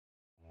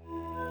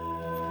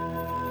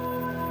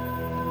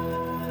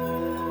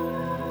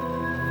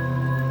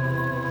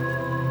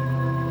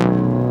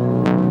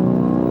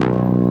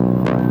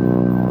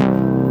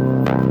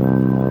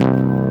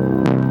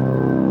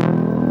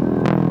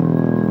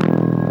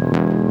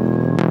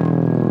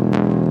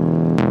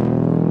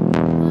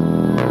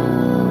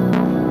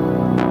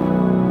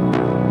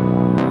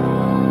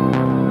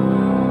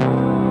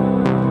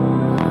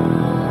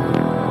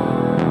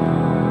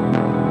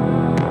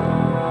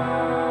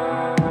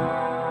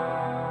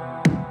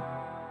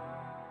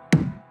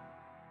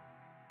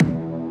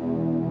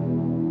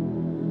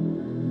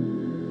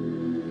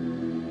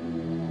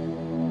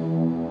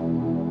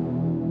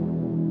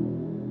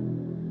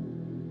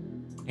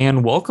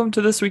And welcome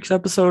to this week's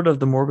episode of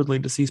the Morbidly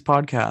Deceased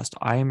podcast.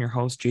 I am your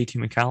host, JT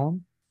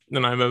McCallum.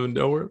 And I'm Evan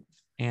Dilworth.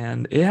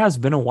 And it has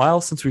been a while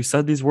since we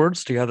said these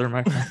words together,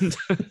 my friend.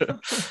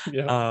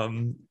 Yeah.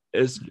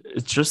 It's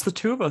just the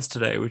two of us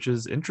today, which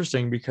is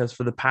interesting because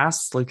for the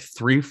past like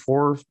 3,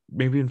 4,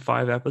 maybe even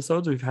 5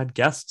 episodes, we've had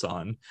guests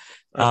on.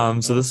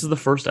 So this is the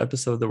first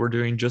episode that we're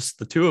doing just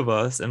the two of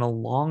us in a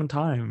long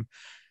time.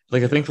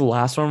 I think the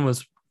last one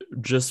was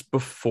just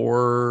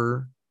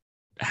before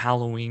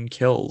Halloween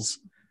Kills.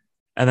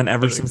 And then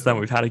ever since then,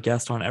 we've had a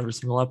guest on every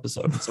single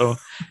episode. So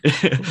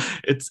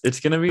it's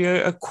going to be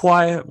a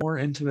quiet, more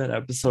intimate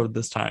episode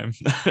this time.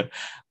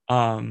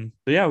 But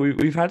yeah,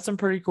 we've had some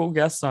pretty cool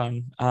guests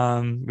on.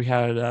 We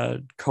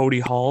had Cody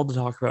Hall to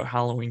talk about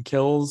Halloween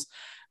Kills.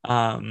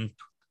 Who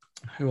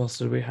else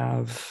did we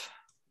have?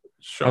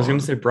 Sean. I was going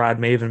to say Brad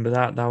Maven,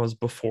 but that was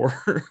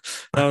before.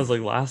 That was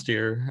like last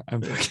year.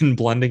 I'm fucking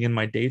blending in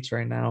my dates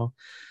right now.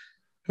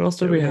 Who else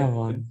did we have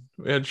on?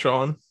 We had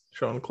Sean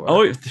Clark.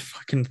 Oh,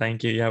 fucking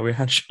thank you. Yeah, we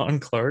had Sean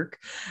Clark,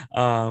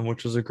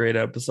 which was a great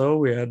episode.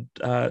 We had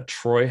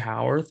Troy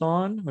Howarth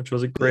on, which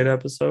was a great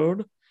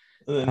episode.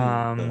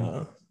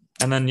 And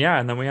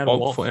then we had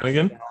Walt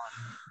Flanagan.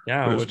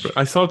 Yeah,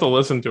 I still have to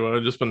listen to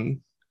it. It's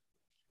been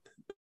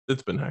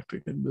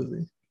hectic and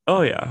busy.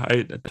 Oh yeah,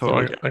 I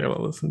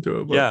gotta listen to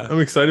it. But yeah, I'm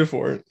excited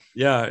for it.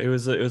 Yeah, it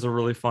was a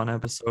really fun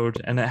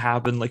episode, and it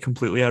happened like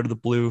completely out of the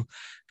blue.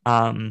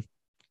 I'm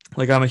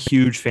a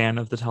huge fan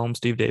of the Tell 'em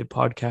Steve Dave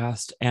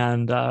podcast,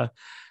 and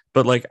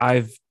but like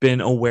I've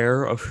been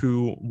aware of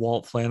who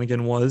Walt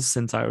Flanagan was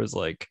since I was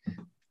like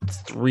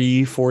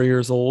 3-4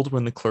 years old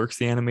when the Clerks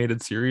the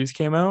animated series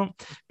came out,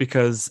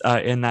 because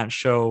in that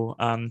show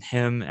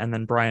him and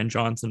then Brian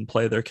Johnson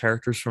play their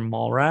characters from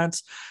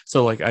Mallrats.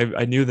 So like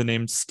I knew the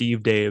name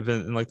Steve Dave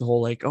and like the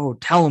whole like, oh,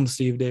 tell him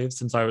Steve Dave,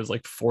 since I was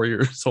like 4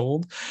 years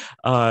old.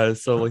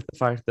 So like the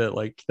fact that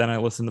like then I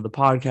listened to the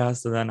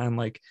podcast and then I'm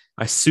like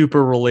I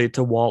super relate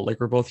to Walt. Like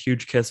we're both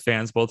huge Kiss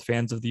fans, both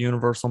fans of the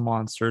Universal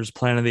Monsters,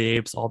 Planet of the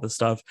Apes, all this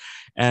stuff.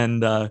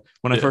 And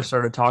when I first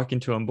started talking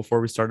to him before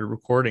we started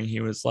recording,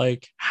 he was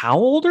like, how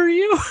old are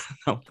you?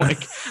 I'm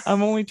like,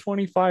 I'm only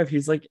 25.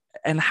 He's like,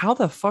 and how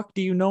the fuck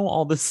do you know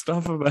all this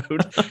stuff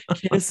about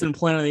Kiss and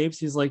Planet of the Apes?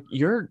 He's like,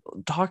 you're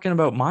talking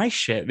about my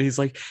shit. And he's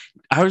like,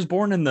 I was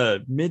born in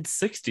the mid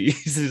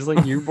 60s. He's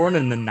like, you're born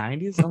in the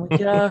 90s? I'm like,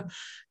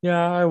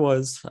 yeah, I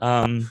was.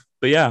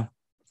 But yeah,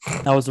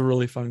 that was a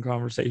really fun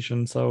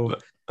conversation. So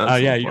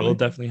you'll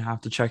definitely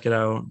have to check it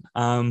out.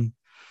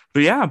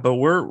 But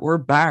we're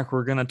back.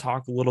 We're gonna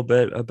talk a little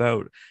bit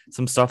about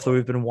some stuff that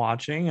we've been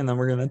watching, and then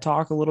we're gonna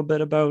talk a little bit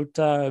about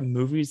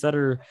movies that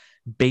are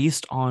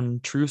based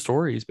on true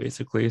stories,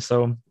 basically.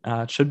 So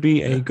it should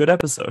be a good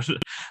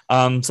episode.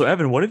 So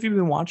Evan, what have you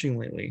been watching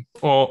lately?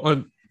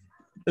 Well,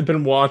 I've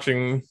been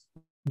watching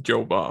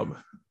Joe Bob.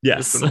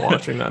 Yes, I've been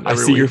watching that. I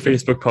see your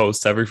Facebook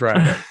posts every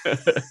Friday.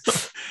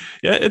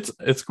 Yeah,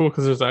 it's cool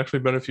because there's actually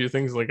been a few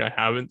things like I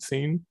haven't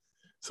seen.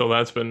 So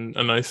that's been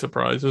a nice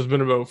surprise. There's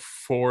been about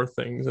 4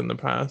 things in the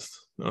past,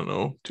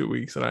 2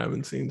 weeks that I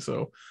haven't seen.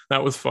 So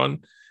that was fun.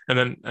 And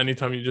then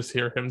anytime you just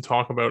hear him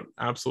talk about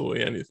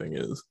absolutely anything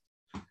is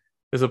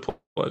a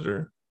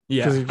pleasure.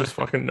 Yeah. Because he just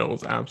fucking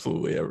knows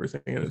absolutely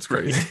everything. And it's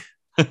crazy.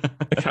 I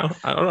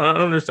don't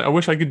understand. I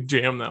wish I could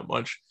jam that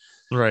much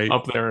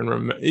up there.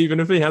 And even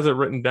if he has it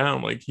written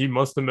down, like he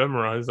must have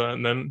memorized that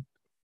and then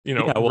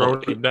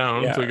wrote it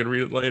down so he could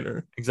read it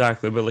later.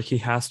 Exactly, but like he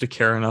has to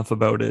care enough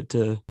about it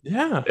to.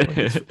 Yeah,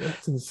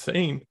 that's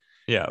insane.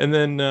 Yeah, and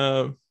then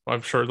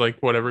I'm sure like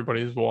what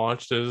everybody's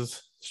watched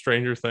is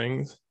Stranger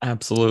Things.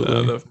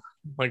 Absolutely.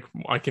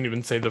 I can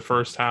even say the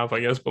first half, I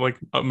guess, but like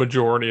a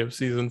majority of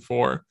season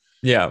 4.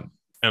 Yeah,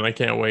 and I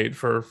can't wait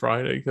for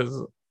Friday because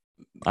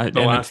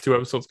the last 2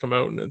 episodes come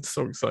out, and it's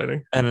so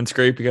exciting. And it's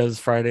great because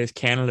Friday is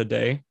Canada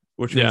Day,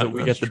 which means that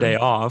we get the day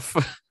off,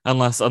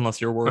 unless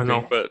you're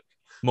working. But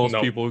most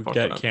people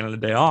get Canada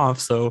Day off,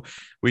 so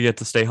we get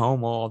to stay home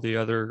while all the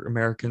other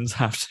Americans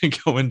have to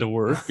go into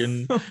work,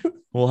 and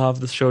we'll have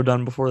the show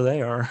done before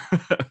they are.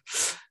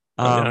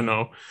 I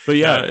know,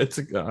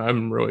 but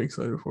I'm really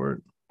excited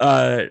for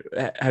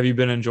it. Have you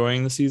been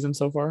enjoying the season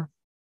so far?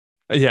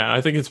 Yeah,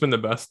 I think it's been the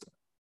best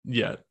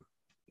yet,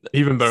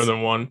 even better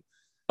than 1.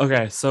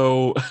 Okay,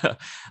 so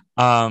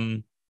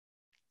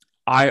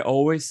I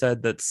always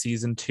said that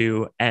season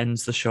 2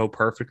 ends the show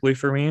perfectly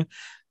for me.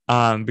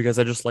 Because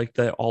I just like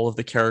that all of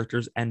the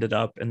characters ended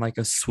up in like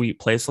a sweet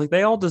place. Like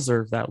they all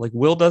deserve that. Like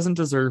Will doesn't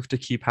deserve to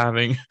keep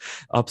having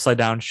upside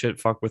down shit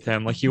fuck with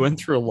him. Like he went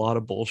through a lot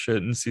of bullshit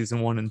in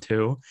season 1 and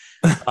 2.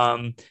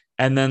 And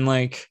then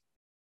like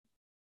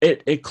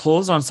it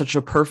closed on such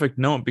a perfect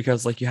note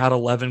because like you had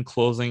 11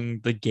 closing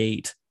the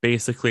gate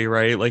basically,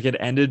 right? Like it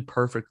ended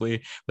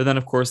perfectly, but then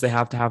of course they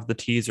have to have the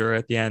teaser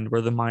at the end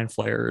where the mind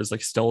flayer is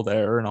like still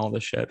there and all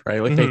this shit,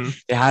 right? Like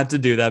they had to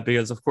do that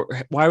because of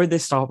course, why would they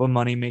stop a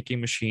money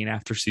making machine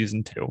after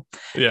season 2?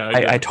 Yeah,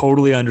 I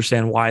totally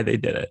understand why they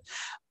did it.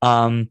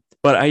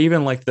 But I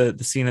even like the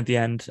scene at the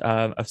end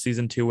of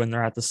season 2 when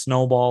they're at the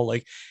snowball,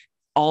 like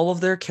all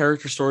of their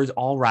character stories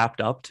all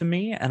wrapped up to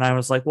me, and I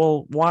was like,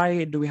 well,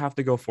 why do we have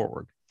to go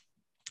forward?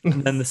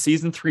 And then the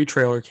season 3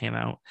 trailer came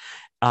out.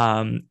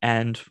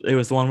 And it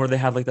was the one where they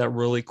had like that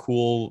really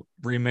cool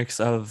remix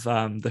of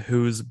the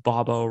Who's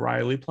Baba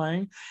O'Reilly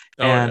playing.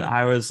 Oh, And yeah.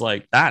 I was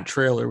like, that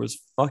trailer was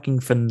fucking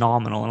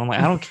phenomenal. And I'm like,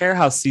 I don't care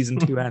how season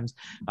 2 ends.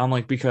 I'm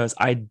like, because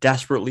I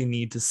desperately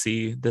need to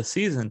see this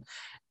season.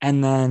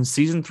 And then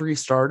season 3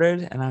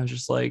 started, and I was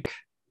just like,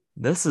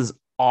 this is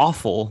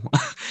awful.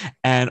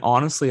 And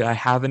honestly, I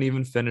haven't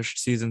even finished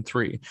season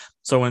 3.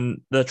 So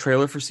when the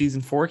trailer for season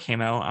 4 came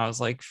out, I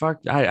was like, fuck,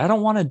 I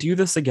don't want to do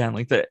this again.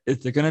 Like,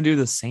 if they're gonna do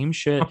the same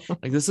shit,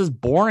 like, this is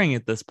boring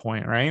at this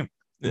point, right?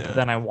 Yeah. But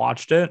then I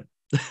watched it.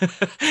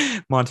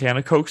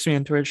 Montana coaxed me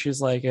into it.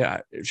 She's like,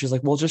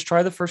 well, just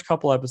try the first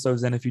couple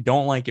episodes, and if you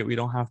don't like it, we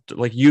don't have to,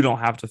 like, you don't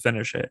have to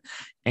finish it.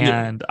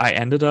 And I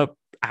ended up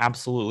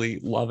absolutely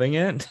loving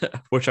it,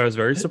 which I was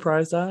very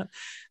surprised at.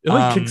 It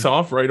like kicks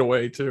off right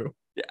away too.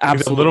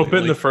 Absolutely. A little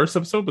bit in the first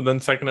episode, but then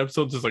second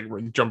episode just like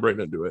jump right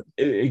into it.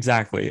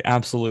 Exactly.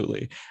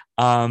 Absolutely.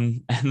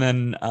 And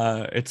then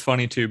it's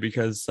funny too,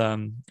 because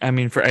I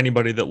mean, for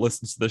anybody that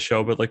listens to the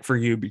show, but like for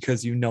you,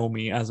 because you know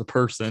me as a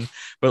person,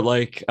 but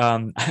like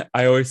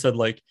I always said,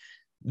 like,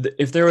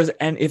 if there was,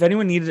 and if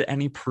anyone needed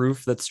any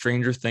proof that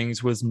Stranger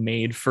Things was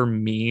made for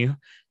me,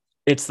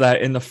 it's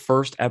that in the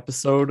first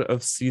episode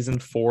of season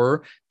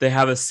 4, they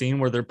have a scene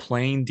where they're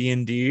playing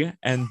D&D,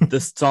 and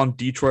this song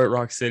Detroit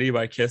Rock City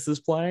by Kiss is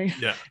playing.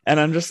 Yeah. And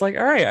I'm just like,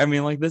 all right, I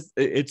mean, like, this,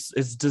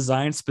 it's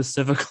designed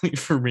specifically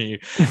for me.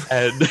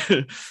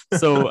 And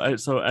so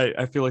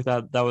I feel like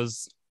that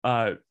was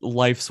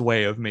life's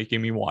way of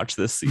making me watch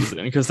this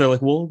season, because they're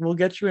like, we'll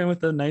get you in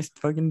with a nice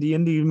fucking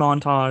D&D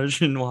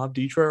montage, and we'll have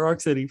Detroit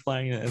Rock City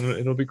playing it, and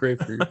it'll be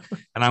great for you.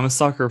 And I'm a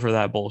sucker for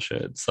that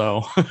bullshit.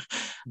 So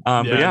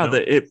but yeah, no.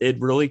 It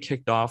really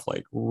kicked off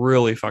like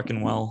really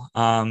fucking well.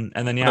 And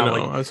then I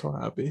know, I was so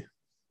happy.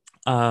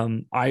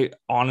 I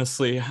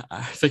honestly,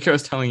 I think I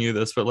was telling you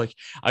this, but like,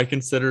 I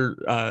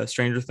consider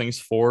Stranger Things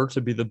 4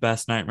 to be the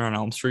best Nightmare on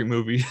Elm Street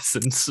movie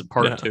since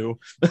part 2.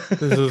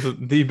 This is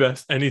the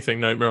best anything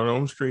Nightmare on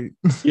Elm Street.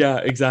 Yeah,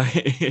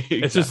 exactly.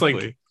 It's just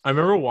like, I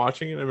remember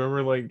watching it. I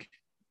remember like,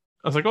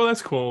 I was like, oh,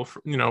 that's cool.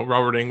 You know,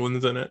 Robert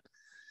Englund's in it.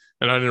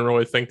 And I didn't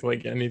really think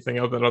like anything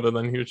of it other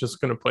than he was just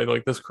going to play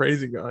like this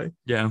crazy guy.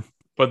 Yeah.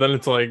 But then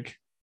it's like,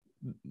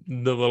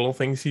 the little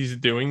things he's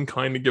doing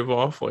kind of give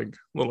off like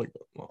little, like,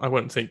 I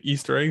wouldn't say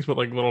Easter eggs, but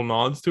like little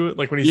nods to it,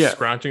 like when he's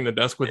scratching the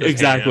desk with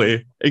his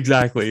hand,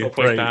 exactly stuff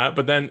like that.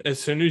 But then as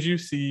soon as you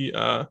see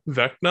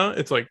Vecna,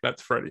 it's like,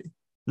 that's Freddy.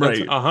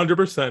 That's right,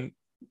 100%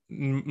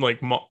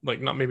 like not,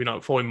 maybe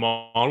not fully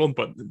modeled,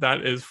 but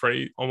that is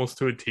Freddy almost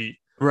to a T.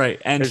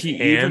 Right. And his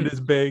hand is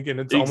big, and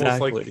it's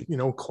almost like, you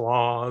know,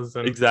 claws.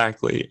 And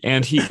exactly.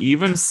 And he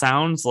even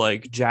sounds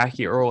like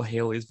Jackie Earl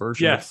Haley's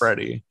version of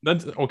Freddy.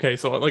 That's okay.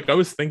 So like, I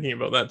was thinking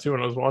about that too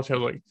when I was watching. I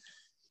was like,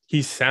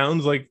 he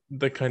sounds like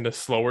the kind of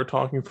slower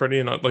talking Freddy,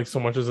 and not like so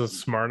much as a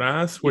smart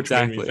ass, which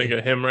made me think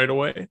of him right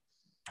away.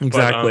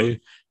 Exactly.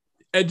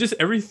 But, and just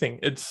everything.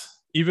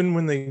 It's even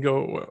when they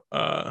go,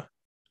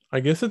 I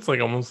guess it's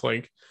like almost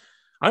like,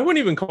 I wouldn't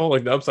even call it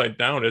like the Upside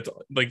Down. It's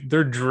like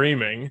they're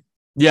dreaming.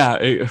 Yeah,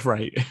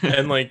 right.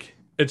 And like,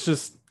 it's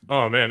just,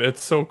 oh man,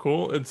 it's so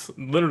cool. It's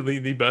literally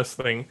the best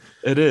thing.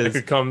 It is. It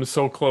could come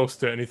so close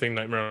to anything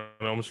Nightmare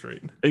on Elm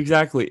Street.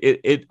 Exactly.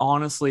 It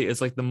honestly is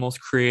like the most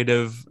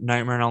creative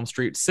Nightmare on Elm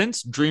Street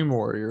since Dream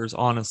Warriors,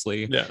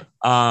 honestly. Yeah.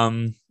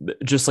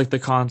 Just like the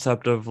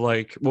concept of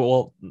like,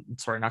 well,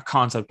 sorry, not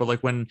concept, but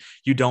like when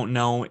you don't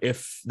know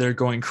if they're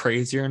going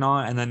crazy or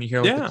not, and then you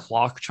hear like the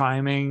clock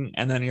chiming,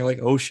 and then you're like,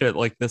 oh shit,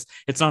 like this,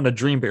 it's not a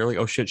dream, but you're like,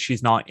 oh shit,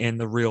 she's not in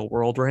the real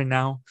world right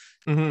now.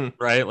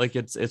 Mm-hmm. Right, like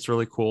it's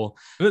really cool.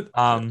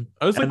 I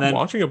was like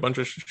watching a bunch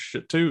of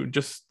shit too,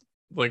 just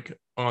like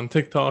on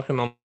TikTok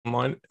and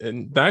online,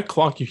 and that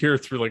clock you hear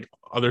through like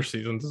other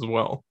seasons as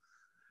well.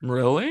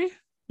 Really?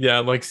 Yeah,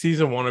 like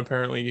season 1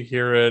 apparently you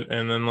hear it,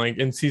 and then like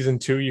in season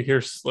 2 you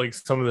hear like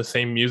some of the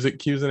same music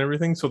cues and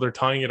everything, so they're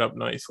tying it up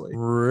nicely.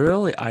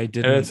 Really? I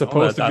didn't. And it's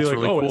supposed to be like,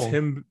 really oh, cool. It's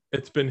him,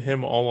 it's been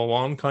him all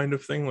along kind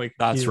of thing. Like,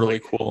 that's really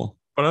cool.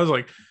 But I was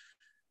like,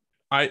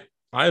 I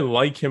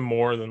like him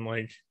more than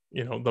like,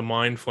 you know, the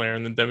Mind Flayer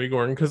and the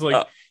Demogorgon, because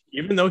like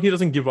even though he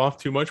doesn't give off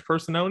too much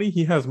personality,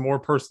 he has more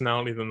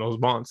personality than those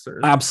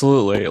monsters.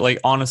 Absolutely. Like,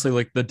 honestly,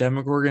 like the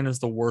Demogorgon is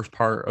the worst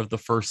part of the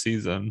first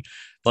season.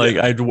 Like,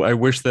 I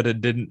wish that it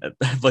didn't,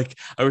 like,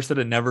 I wish that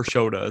it never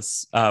showed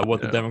us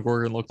what the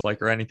Demogorgon looked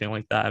like or anything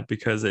like that,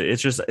 because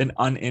it's just an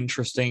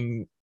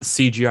uninteresting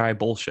CGI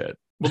bullshit.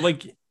 But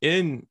like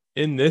in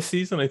this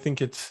season, I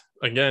think it's,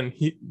 again,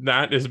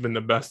 that has been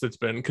the best it's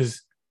been,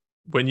 because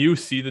when you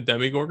see the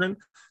Demogorgon,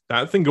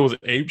 that thing goes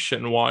ape shit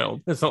and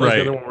wild. It's not like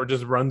the other one where it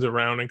just runs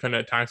around and kind of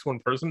attacks one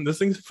person. This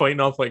thing's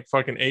fighting off like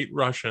fucking 8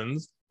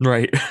 Russians.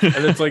 Right.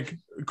 And it's like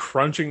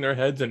crunching their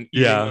heads and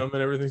eating them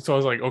and everything. So I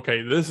was like,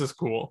 okay, this is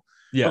cool.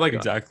 Yeah, but like,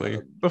 exactly.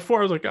 Before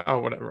I was like, oh,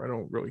 whatever. I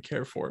don't really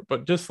care for it.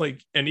 But just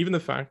like, and even the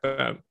fact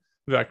that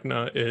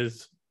Vecna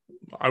is,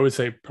 I would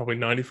say probably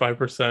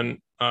 95%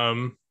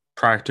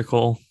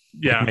 practical.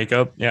 Yeah.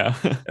 Makeup. Yeah.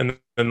 And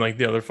then like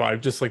the other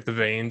 5, just like the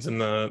veins and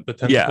the Yeah,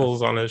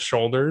 tentacles on his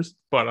shoulders.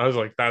 But I was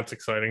like, that's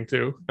exciting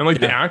too. And like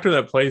the yeah, actor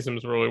that plays him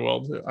is really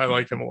well too. I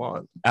like him a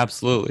lot.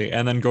 absolutely.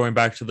 And then going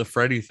back to the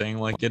Freddy thing,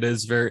 like it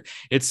is very,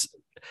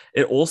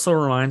 it also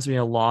reminds me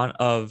a lot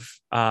of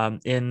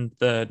in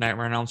the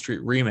Nightmare on Elm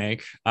Street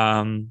remake,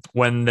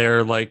 when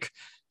they're like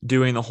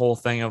doing the whole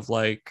thing of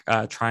like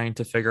trying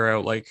to figure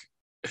out like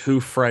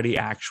who Freddy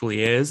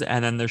actually is,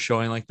 and then they're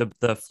showing like the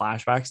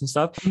flashbacks and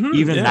stuff.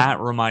 Even Yeah. that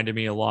reminded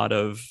me a lot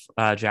of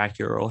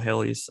Jackie Earl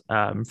Haley's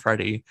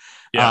Freddy.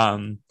 Yeah.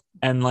 Um,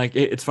 and like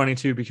it's funny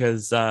too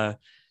because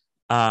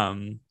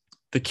um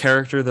the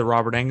character that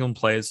Robert Englund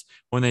plays,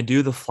 when they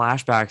do the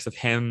flashbacks of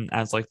him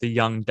as like the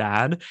young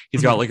dad,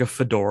 he's got Mhm. like a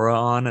fedora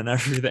on and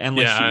everything. And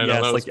like Yeah, I know, that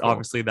yes, was like cool.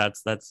 obviously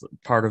that's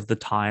part of the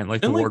time,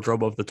 like the And like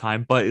wardrobe of the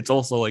time, but it's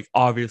also like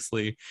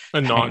obviously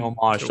a paying nod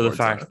homage to the towards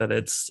fact that. that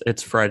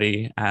it's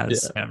Freddy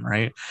as Yeah. him,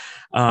 right?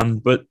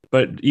 But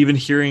even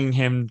hearing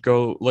him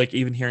go, like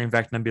even hearing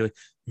Vecna be like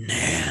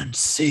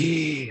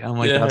Nancy, I'm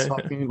like Yeah.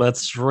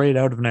 that's straight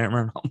out of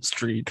Nightmare on Elm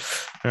Street,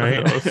 I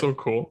right? know, it's so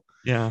cool.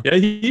 Yeah. Yeah,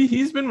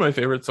 he's been my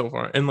favorite so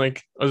far. And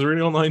like I was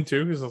reading online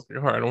too, because I was like,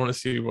 all right, I want to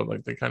see what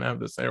like they kind of have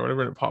to say or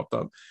whatever. And it popped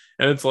up.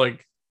 And it's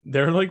like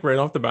they're like right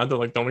off the bat, they're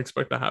like, don't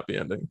expect a happy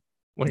ending.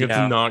 Like it's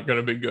Yeah, not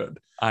gonna be good.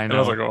 I And I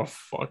was know. like, oh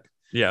fuck.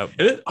 Yeah.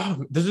 And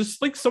there's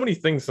just like so many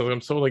things. So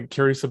I'm so like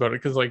curious about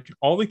it because like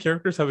all the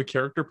characters have a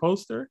character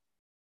poster.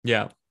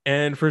 Yeah.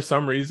 And for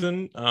some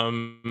reason,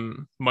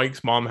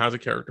 Mike's mom has a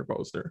character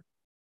poster.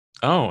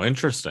 Oh,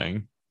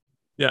 interesting.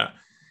 Yeah.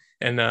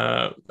 And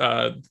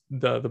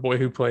the boy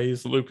who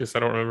plays Lucas, I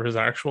don't remember his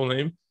actual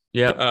name.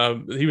 Yep.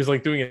 He was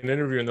like doing an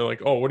interview, and they're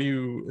like, "Oh, what do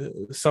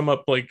you sum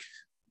up like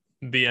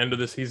the end of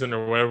the season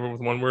or whatever with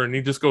one word?" And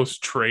he just goes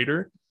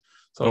traitor.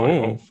 So I was like,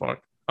 "Oh Oh,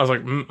 fuck!" I was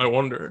like, I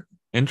wonder.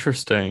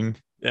 interesting.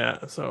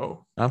 Yeah.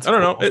 So That's I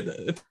don't know.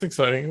 cool. It's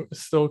exciting.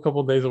 It's still a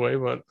couple days away,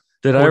 but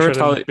Did I I wish ever I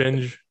tell you? didn't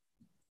binge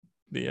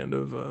the end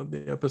of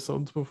the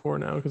episodes before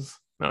now because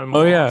now I'm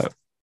Oh yeah. lost.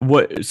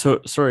 What?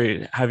 So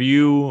sorry. Have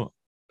you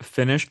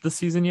finished the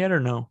season yet or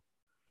no?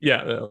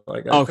 Yeah,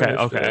 like I Okay.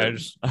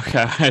 finished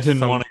Okay. it I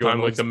didn't want to go sometime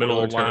into like like the middle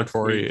spoiler of last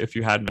territory week. if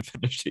you hadn't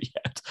finished it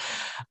yet.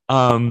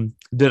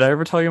 Did I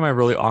ever tell you my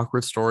really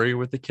awkward story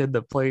with the kid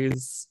that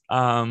plays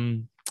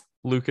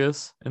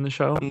Lucas in the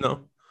show?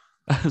 No.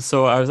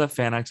 So I was at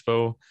Fan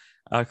Expo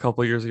a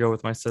couple years ago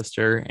with my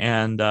sister,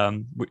 and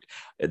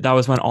that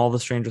was when all the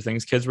Stranger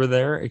Things kids were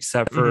there,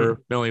 except Hmm.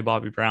 for Millie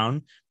Bobby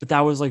Brown. But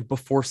that was like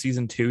before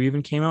season 2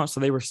 even came out, so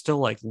they were still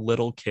like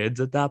little kids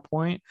at that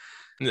point.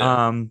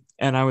 Yeah.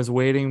 And I was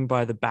waiting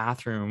by the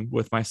bathroom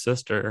with my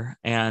sister,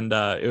 and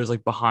it was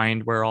like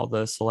behind where all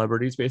the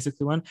celebrities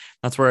basically went.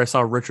 That's where I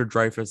saw Richard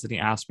Dreyfuss, and he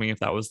asked me if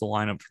that was the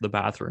lineup for the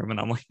bathroom, and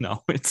I'm like,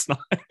 no, it's not.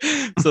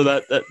 So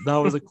that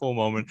was a cool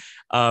moment.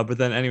 But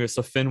then anyway,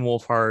 so Finn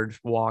Wolfhard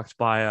walked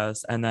by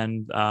us, and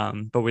then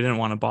but we didn't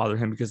want to bother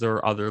him because there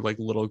were other like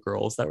little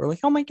girls that were like,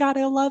 oh my god,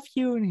 I love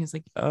you, and he's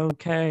like,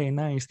 okay,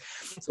 nice.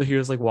 So he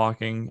was like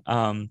walking.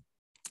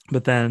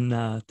 But then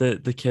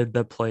the kid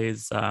that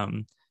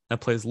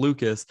plays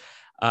Lucas,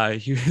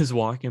 he was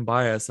walking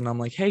by us, and I'm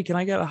like, hey, can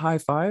I get a high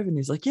five? And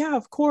he's like, yeah,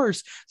 of course.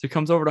 So he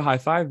comes over to high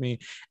five me,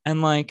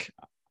 and like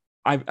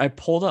I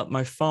pulled up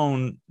my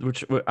phone,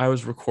 which I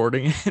was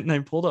recording it, and I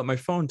pulled up my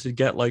phone to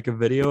get like a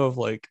video of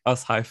like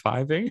us high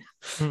fiving.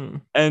 Hmm.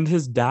 And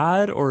his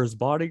dad or his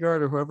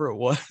bodyguard or whoever it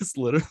was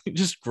literally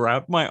just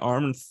grabbed my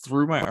arm and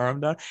threw my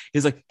arm down.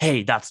 He's like,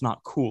 hey, that's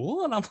not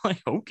cool. And I'm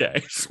like,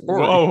 okay,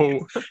 sorry.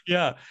 Whoa.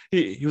 Yeah.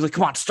 He was like,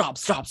 come on, stop,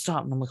 stop,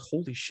 stop. And I'm like,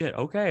 holy shit,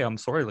 okay, I'm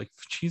sorry. Like,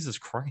 Jesus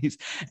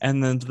Christ.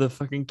 And then the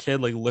fucking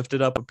kid like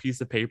lifted up a piece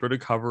of paper to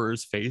cover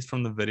his face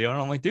from the video. And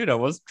I'm like, dude, I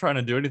wasn't trying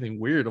to do anything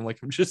weird. I'm like,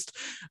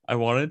 I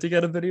wanted to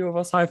get a video of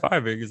us high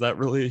fiving. Is that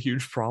really a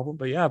huge problem?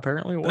 But yeah,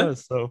 apparently it That,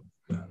 was. So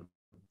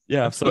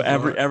yeah, that's so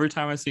every bizarre. every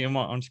time I see him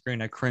on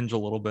screen, I cringe a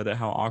little bit at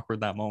how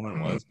awkward that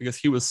moment was because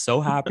he was so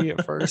happy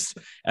at first,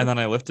 and then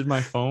I lifted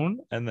my phone,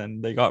 and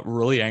then they got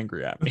really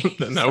angry at me.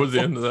 Then that So, was the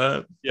end of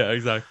that. yeah,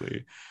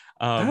 exactly.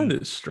 That Um,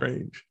 is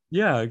strange.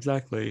 yeah,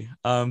 exactly.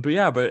 But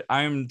yeah, but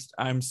I'm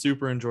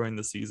super enjoying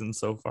the season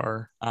so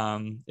far.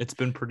 It's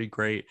been pretty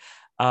great.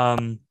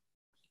 Um,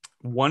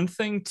 One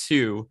thing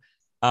too,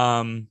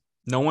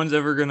 no one's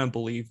ever gonna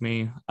believe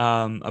me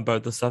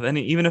about the stuff, and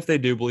even if they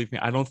do believe me,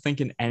 I don't think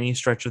in any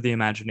stretch of the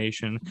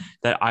imagination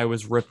that I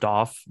was ripped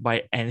off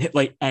by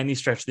any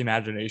stretch of the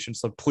imagination.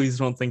 So please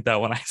don't think that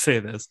when I say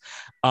this.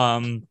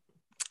 um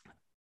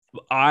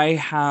I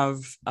have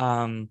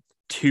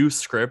two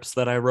scripts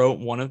that I wrote.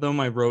 One of them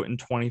I wrote in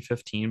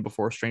 2015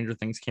 before Stranger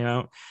Things came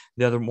out.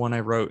 The other one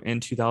I wrote in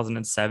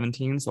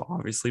 2017, so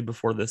obviously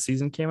before this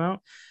season came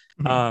out.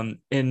 Mhm.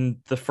 In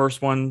the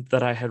first one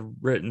that I had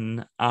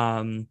written,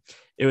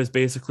 it was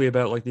basically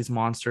about like these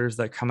monsters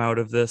that come out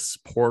of this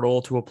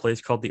portal to a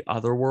place called the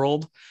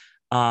Otherworld.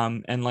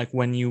 And like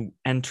when you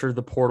enter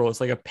the portal,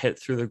 it's like a pit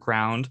through the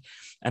ground,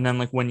 and then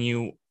like when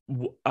you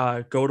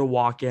go to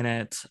walk in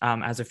it,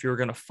 as if you were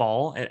gonna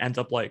fall, it ends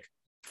up like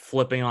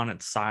flipping on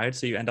its side,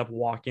 so you end up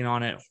walking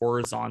on it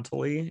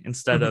horizontally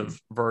instead Mhm. of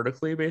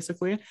vertically,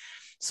 basically.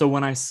 So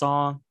when I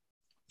saw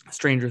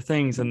Stranger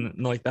Things and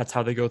like that's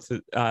how they go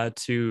to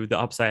the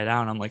Upside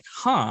Down, I'm like,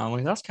 I'm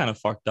like, that's kind of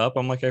fucked up.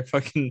 I'm like, I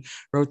fucking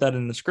wrote that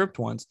in the script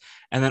once.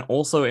 And then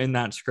also in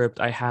that script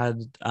I had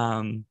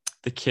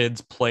the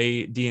kids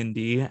play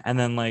D&D, and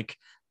then like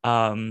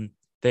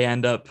they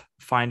end up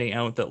finding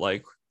out that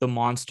like the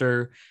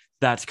monster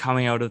that's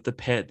coming out of the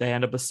pit, they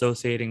end up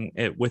associating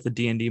it with a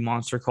D&D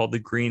monster called the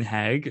Green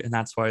Hag, and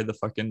that's why the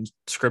fucking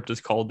script is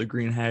called the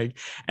Green Hag.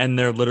 And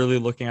they're literally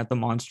looking at the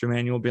monster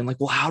manual being like,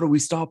 well, how do we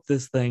stop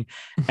this thing?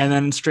 And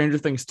then in Stranger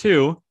Things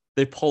 2,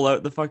 they pull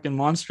out the fucking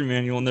monster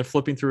manual and they're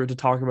flipping through it to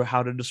talk about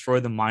how to destroy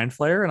the Mind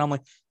Flayer, and I'm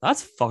like,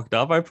 that's fucked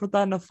up. I put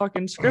that in a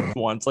fucking script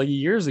once, like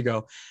years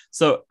ago.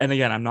 So, and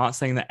again, I'm not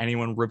saying that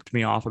anyone ripped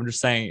me off, I'm just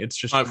saying it's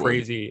just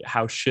crazy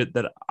how shit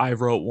that I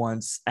wrote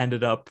once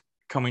ended up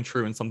coming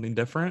true in something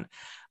different.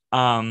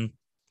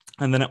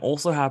 And then it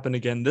also happened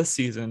again this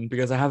season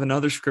because I have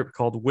another script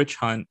called Witch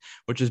Hunt,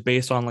 which is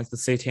based on like the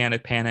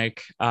Satanic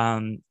Panic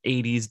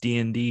 80s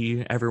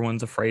D&D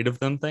everyone's afraid of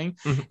them thing.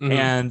 Mm-hmm.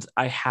 And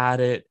I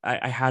had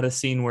a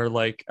scene where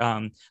like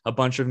a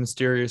bunch of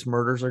mysterious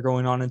murders are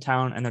going on in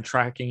town, and they're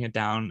tracking it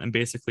down, and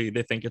basically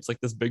they think it's like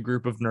this big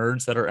group of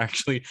nerds that are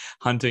actually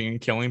hunting and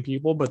killing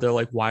people, but they're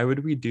like, why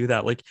would we do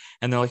that? Like,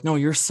 and they're like, no,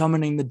 you're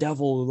summoning the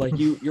devil, like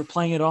you're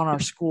playing it on our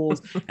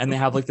schools. And they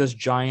have like this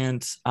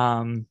giant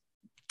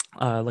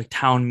like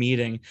town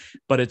meeting,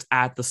 but it's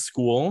at the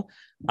school,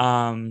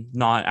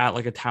 not at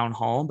like a town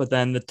hall. But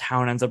then the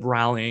town ends up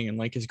rallying and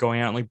like is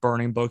going out and like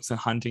burning books and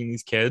hunting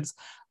these kids.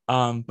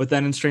 But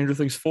then in Stranger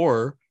Things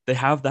 4, they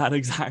have that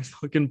exact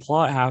fucking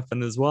plot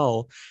happen as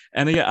well.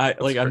 And again,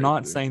 I'm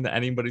not saying that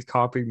anybody's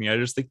copying me. I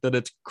just think that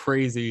it's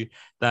crazy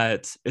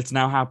that it's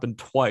now happened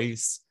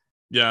twice.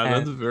 Yeah,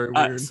 that's very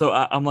weird. So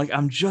I'm like,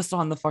 I'm just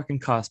on the fucking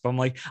cusp. I'm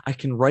like, I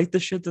can write the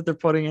shit that they're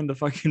putting into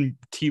fucking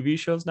TV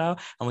shows now.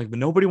 I'm like, but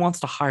nobody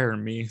wants to hire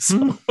me.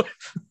 So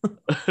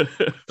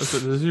this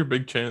is your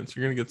big chance.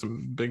 You're gonna get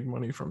some big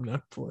money from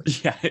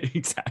Netflix. Yeah,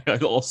 exactly.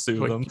 I'll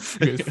sue them.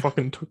 You guys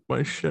fucking took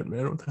my shit,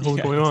 man. What the hell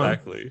is going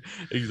on?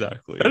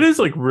 Exactly. That is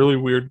like really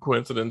weird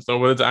coincidence though,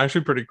 but it's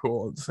actually pretty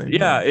cool at the same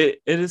time. It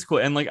is cool.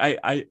 And like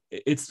I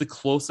it's the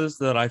closest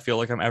that I feel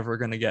like I'm ever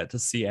gonna get to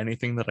see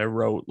anything that I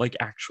wrote like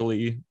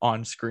actually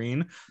on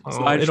screen.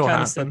 So I just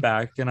kind of sit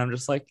back and I'm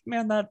just like,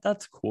 man,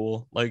 that's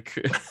cool. Like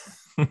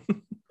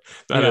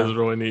that is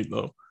really neat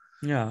though.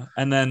 Yeah.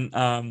 And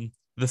then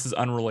this is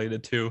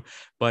unrelated too,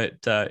 but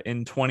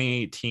in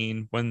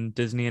 2018 when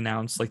Disney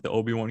announced like the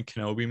Obi-Wan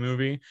Kenobi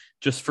movie,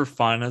 just for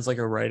fun as like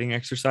a writing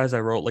exercise,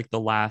 I wrote like the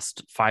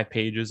last 5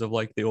 pages of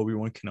like the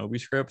Obi-Wan Kenobi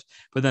script,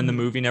 but then the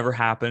movie never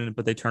happened,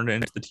 but they turned it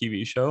into the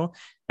TV show,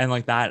 and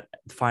like that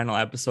final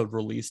episode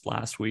released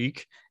last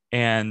week.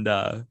 And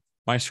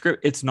my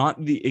script, it's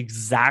not the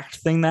exact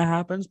thing that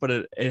happens, but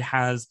it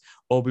has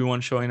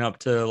Obi-Wan showing up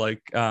to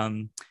like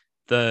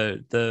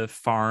the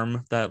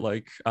farm that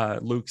like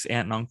Luke's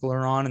aunt and uncle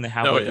are on, and they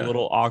have a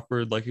little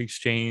awkward like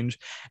exchange,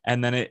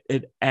 and then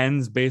it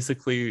ends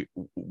basically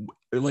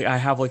like I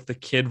have like the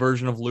kid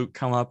version of Luke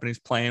come up and he's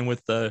playing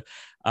with the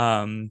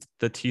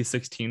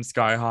T-16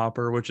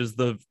 Skyhopper,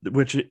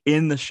 which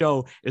in the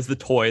show is the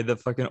toy that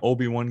fucking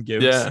Obi-Wan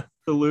gives to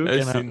Luke.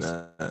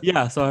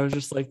 So I was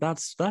just like,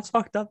 that's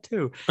fucked up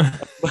too.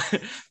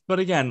 but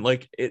again,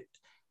 like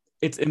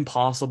it's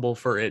impossible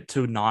for it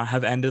to not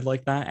have ended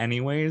like that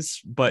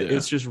anyways, but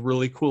it's just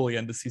really cool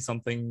again to see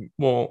something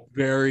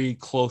very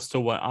close to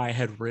what I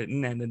had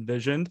written and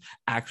envisioned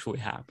actually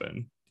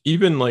happen.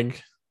 Even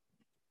like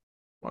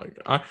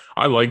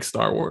I like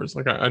Star Wars,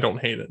 like I don't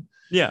hate it.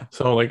 Yeah.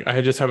 So like I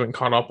just haven't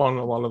caught up on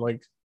a lot of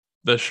like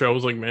the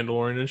shows like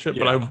Mandalorian and shit,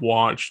 but I've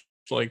watched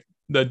like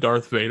the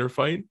Darth Vader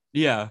fight.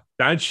 Yeah.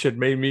 That shit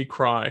made me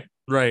cry.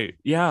 Right.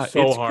 Yeah.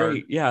 So it's hard.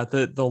 Great. Yeah.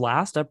 The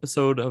last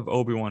episode of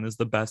Obi-Wan is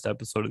the best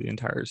episode of the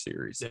entire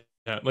series.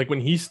 Yeah. Like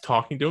when he's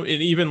talking to him,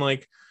 and even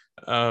like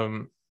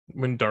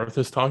when Darth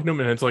is talking to him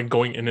and it's like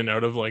going in and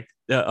out of like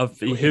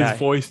his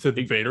voice to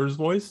Vader's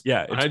voice.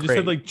 Yeah. I just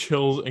had like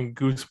chills and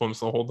goosebumps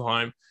the whole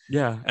time.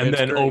 Yeah. And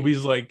then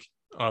Obi's like,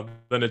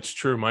 then it's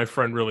true. My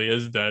friend really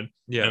is dead.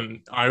 Yeah.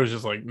 And I was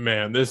just like,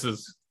 man, this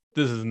is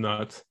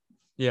nuts.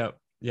 Yeah.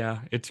 Yeah,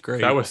 it's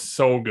great. That was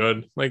so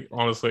good. Like,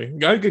 honestly,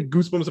 I get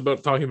goosebumps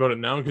about talking about it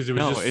now because it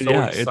was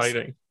so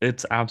exciting.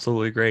 It's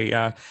absolutely great.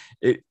 Yeah.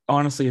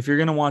 Honestly, if you're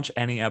going to watch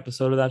any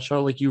episode of that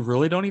show, like you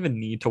really don't even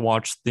need to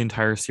watch the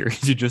entire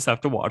series. You just have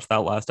to watch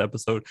that last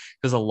episode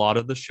because a lot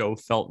of the show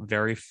felt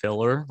very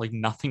filler. Like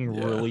nothing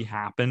really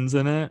happens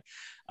in it.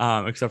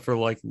 Except for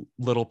like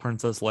little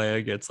Princess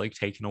Leia gets like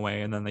taken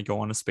away and then they go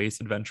on a space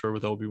adventure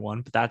with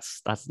Obi-Wan, but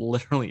that's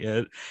literally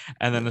it.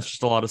 And then it's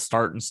just a lot of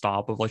start and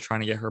stop of like trying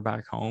to get her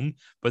back home.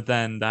 But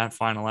then that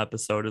final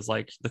episode is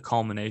like the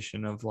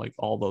culmination of like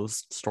all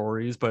those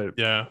stories. But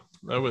yeah,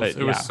 it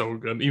was so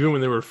good. Even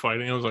when they were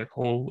fighting, I was like,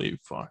 holy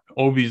fuck,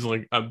 Obi's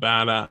like a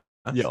badass.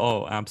 Yeah.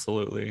 Oh,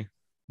 absolutely.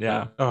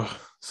 Yeah. Oh,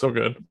 so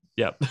good.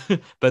 Yep.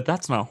 But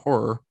that's not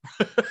horror.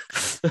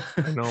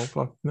 I know.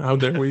 Fuck. How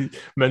dare we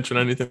mention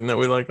anything that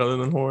we like other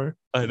than horror?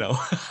 I know.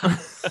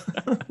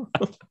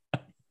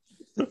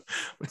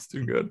 It's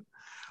too good.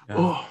 Yeah.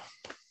 Oh,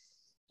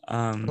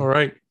 All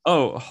right.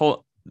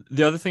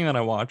 The other thing that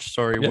I watched,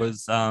 sorry, Yeah.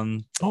 was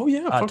Oh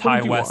yeah. Fuck, what Ty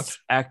did you West's watch?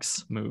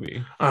 X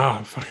movie.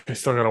 Ah, fuck, I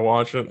still gotta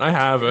watch it. I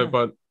have Yeah. it,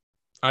 but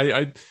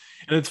and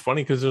it's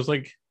funny because there's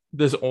like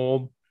this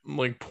old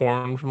like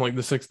porn from like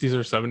the 60s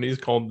or 70s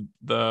called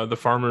the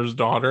Farmer's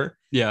Daughter.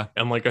 Yeah.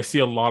 And like I see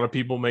a lot of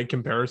people make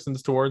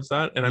comparisons towards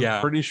that. And I'm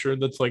Yeah. pretty sure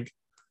that's like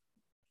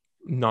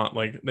not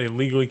like they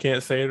legally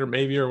can't say it or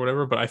maybe or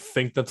whatever, but I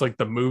think that's like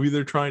the movie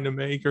they're trying to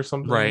make or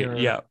something. Right. Or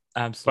Yeah.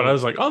 but I was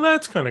Absolutely. like, oh,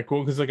 that's kind of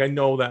cool because like I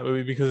know that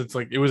movie because it's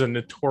like it was a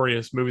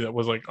notorious movie that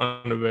was like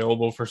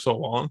unavailable for so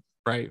long.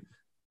 Right.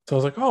 So I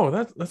was like, oh,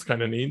 that's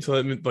kind of neat.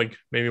 So that like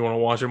made me want to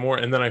watch it more.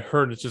 And then I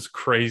heard it's just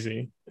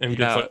crazy and gets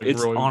Yeah. like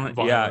really violent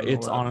and all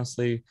It's that.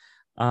 honestly,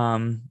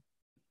 um,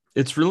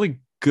 it's really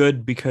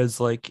good because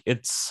like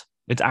it's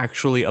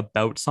actually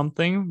about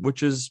something,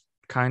 which is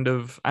kind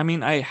of, I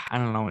mean, I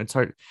don't know, it's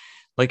hard.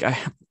 Like I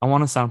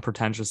want to sound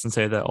pretentious and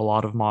say that a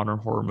lot of modern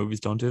horror movies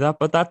don't do that,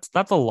 but that's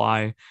a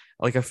lie.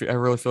 Like I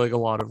really feel like a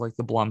lot of like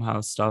the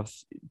Blumhouse stuff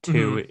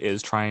too Mhm.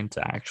 is trying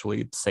to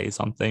actually say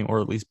something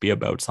or at least be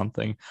about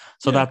something.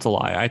 So Yeah. that's a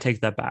lie. I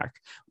take that back.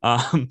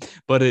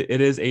 But it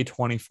is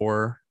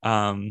A24.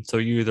 So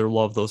you either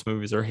love those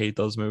movies or hate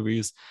those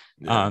movies.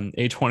 Yeah.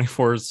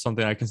 A24 is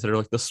something I consider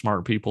like the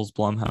smart people's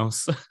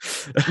Blumhouse.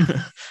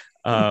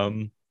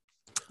 um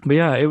but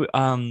yeah,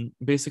 it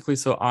basically,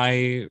 so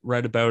I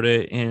read about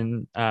it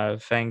in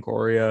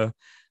Fangoria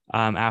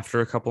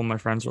after a couple of my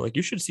friends were like,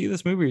 you should see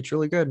this movie, it's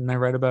really good. And I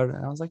read about it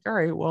and I was like, all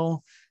right,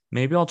 well,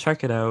 maybe I'll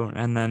check it out.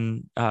 And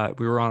then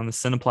we were on the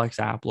Cineplex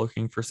app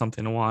looking for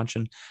something to watch,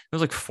 and it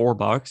was like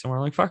 $4 and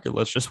we're like, fuck it,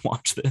 let's just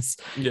watch this.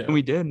 And Yeah.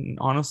 we did, and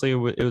honestly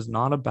it was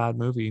not a bad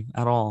movie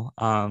at all.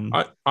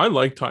 I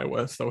like Ty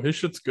West though. His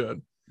shit's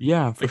good.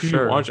 Yeah, for Like if you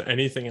sure. watch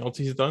anything else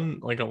he's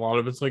done, like a lot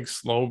of it's like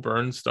slow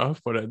burn stuff,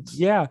 but it's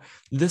Yeah,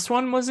 this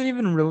one wasn't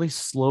even really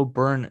slow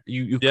burn.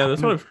 You yeah, that's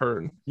kind what of, I've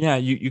heard. yeah,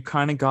 you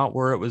kind of got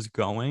where it was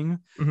going.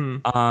 Hmm.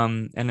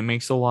 And it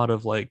makes a lot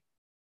of like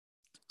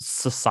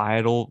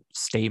societal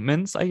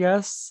statements, I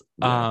guess,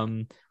 Yeah.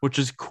 which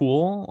is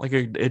cool. Like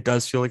it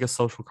does feel like a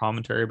social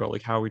commentary about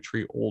like how we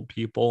treat old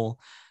people,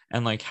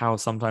 and like how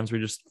sometimes we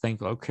just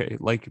think, okay,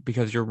 like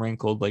because you're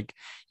wrinkled, like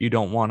you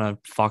don't want to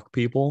fuck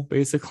people,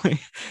 basically.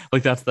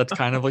 Like that's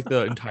kind of like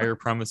the entire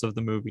premise of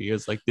the movie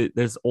is like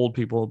there's old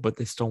people but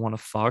they still want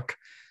to fuck,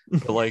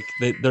 but like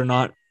they're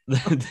not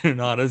they're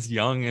not as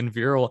young and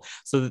virile,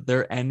 so that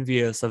they're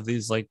envious of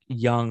these like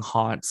young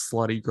hot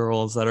slutty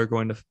girls that are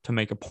going to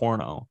make a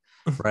porno,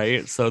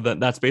 right? So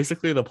that's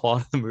basically the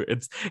plot of the movie.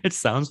 It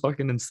sounds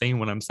fucking insane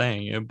when I'm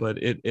saying it, but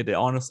it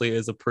honestly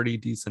is a pretty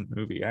decent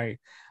movie. I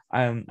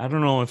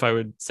don't know if I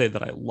would say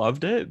that I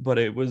loved it, but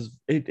it held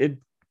my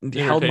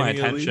Entertaining at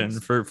attention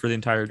least. for the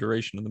entire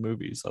duration of the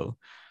movie. So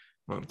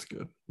Well, that's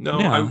good. No,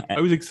 yeah.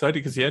 I was excited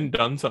because he hadn't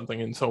done something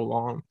in so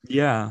long.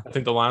 Yeah. I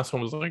think the last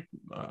one was like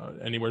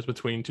anywhere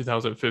between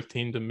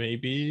 2015 to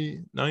maybe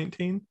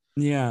 19.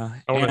 Yeah.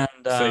 I want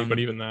to say, but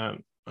even that,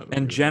 I don't And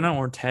even know. Jenna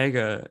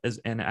Ortega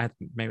is, and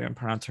maybe I'm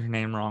pronouncing her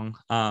name wrong.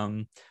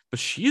 But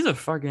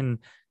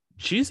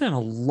she's in a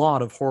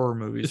lot of horror Is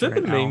movies that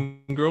the right now.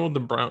 main girl with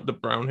the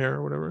brown hair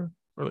or whatever,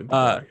 or like the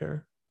Uh, black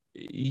hair?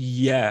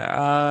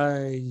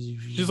 yeah.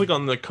 She's like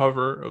on the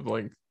cover of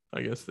like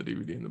I guess the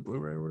DVD and the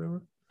Blu-ray or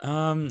whatever.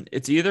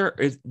 That's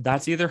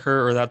either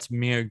her or that's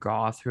Mia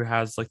Goth, who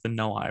has like the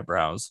no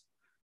eyebrows.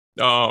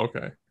 Oh,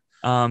 okay.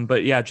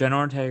 But yeah, Jenna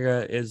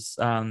Ortega is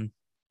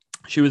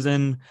she was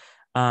in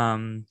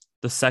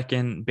the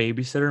second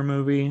Babysitter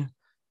movie.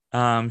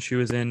 She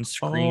was in Oh,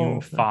 Scream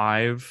okay.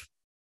 5.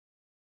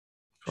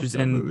 Fuck She's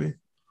that in movie.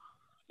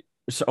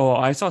 Oh,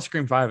 I saw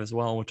Scream 5 as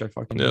well, which I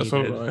fucking Yeah,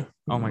 so hated. did I.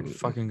 Oh my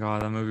fucking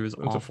god, that movie was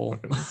That's a awful.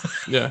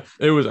 fucking yeah.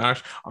 It was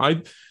actually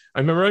I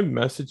remember I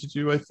messaged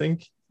you. I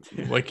think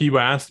like you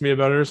asked me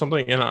about it or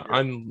something, and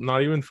I'm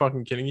not even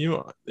fucking kidding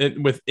you.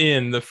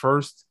 Within the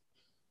first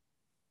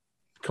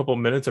couple of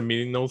minutes of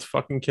meeting those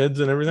fucking kids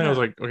and everything, I was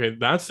Yeah. like, okay,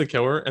 that's the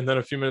killer. And then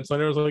a few minutes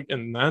later, I was like,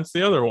 and that's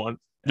the other one.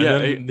 And Yeah,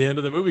 then the end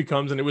of the movie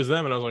comes, and it was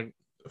them, and I was like,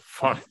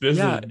 fuck, this is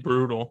yeah,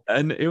 brutal.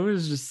 and it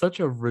was just such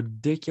a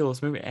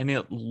ridiculous movie, and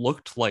it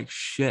looked like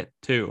shit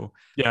too.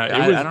 Yeah, it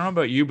I was. don't know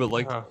about you, but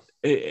like Uh,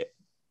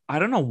 I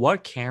don't know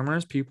what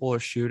cameras people are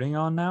shooting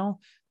on now,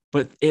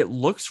 but it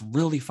looks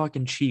really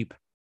fucking cheap.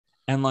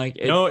 And like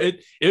no,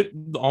 it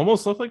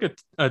almost looked like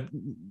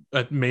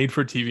a made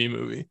for TV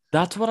movie.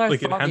 that's what I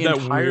Like it thought had the that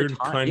entire weird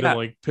time. kind of Yeah,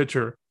 like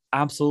picture.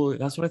 absolutely.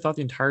 That's what I thought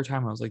the entire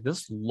time. I was like,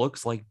 this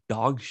looks like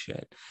dog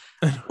shit.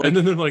 And Like,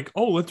 then they're like,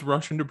 oh, let's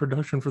rush into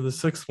production for the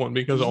sixth one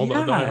because all the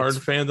yeah, diehard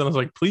fans. And I was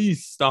like,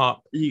 please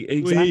stop.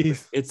 exactly.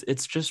 Please.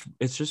 It's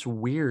just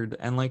weird.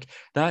 And like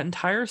that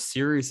entire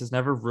series has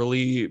never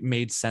really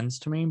made sense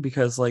to me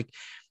because like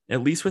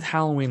at least with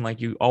Halloween, like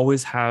you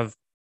always have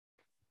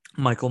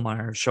Michael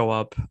Myers show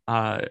up.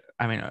 I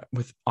mean,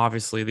 with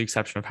obviously the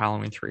exception of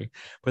Halloween 3,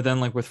 but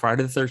then like with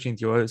Friday the 13th,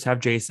 you always have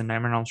Jason,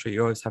 Nightmare on Elm Street,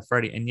 you always have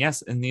Freddy. And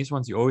yes, in these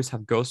ones, you always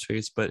have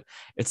Ghostface, but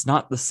it's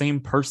not the same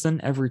person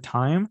every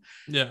time.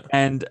 Yeah.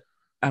 And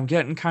I'm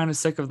getting kind of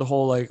sick of the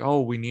whole like,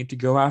 oh, we need to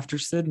go after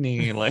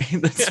Sydney. Like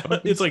that's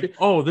It's like,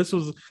 oh, this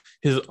was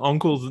his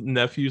uncle's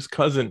nephew's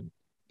cousin,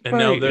 and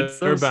now right.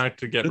 they're back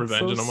to get It's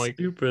revenge. so And I'm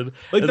stupid.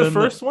 like And the then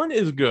first one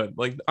is good.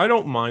 Like I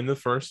don't mind the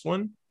first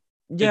one.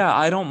 It yeah,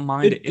 I don't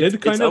mind it. it did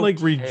It's kind of like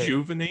okay.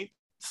 rejuvenate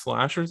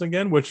slashers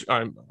again, which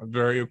I'm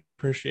very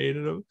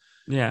appreciative of.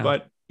 Yeah,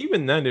 But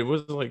even then, it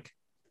was like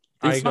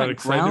I it's got not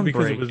excited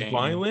because it was groundbreaking.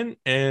 violent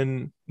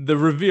and the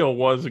reveal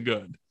was good. I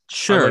like the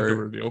Sure,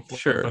 reveal for it,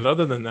 sure, but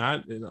other than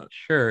that,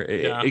 sure.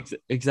 yeah.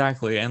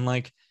 Exactly. And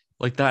like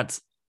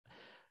that's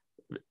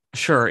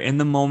sure. In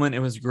the moment, it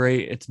was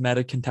great. It's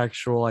meta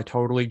contextual. I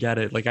totally get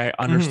it. Like I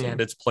understand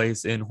Mhm. its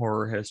place in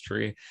horror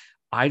history.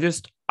 I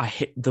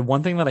hate the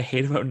one thing that I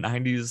hate about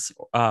 90s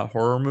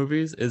horror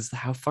movies is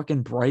how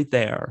fucking bright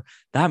they are.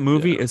 That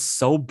movie Yeah. is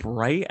so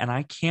bright, and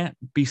I can't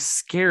be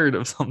scared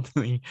of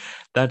something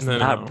that's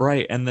that No.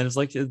 bright. And there's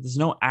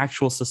no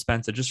actual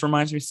suspense. It just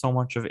reminds me so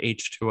much of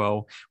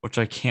H2O, which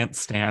I can't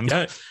stand.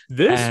 Yeah.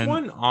 This And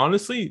one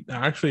honestly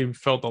actually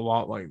felt a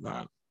lot like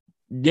that.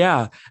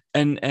 yeah,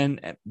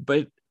 and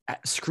but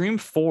Scream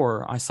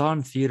 4 I saw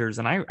in theaters,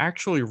 and I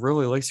actually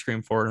really like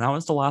Scream 4, and that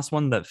was the last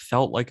one that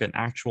felt like an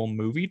actual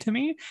movie to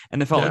me,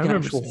 and it felt Yeah, I like an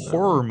remember actual seeing that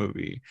horror one.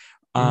 movie.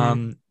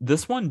 Hmm.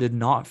 This one did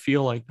not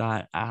feel like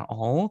that at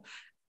all,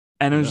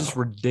 and it was just No.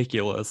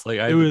 ridiculous. Like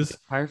It the was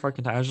entire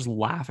fucking time I was just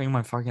laughing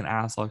my fucking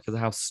ass off because of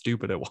how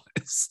stupid it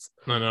was.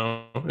 I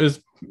know. It was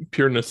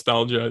pure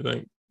nostalgia, I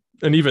think.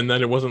 And even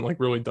then it wasn't like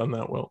really done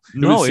that well. It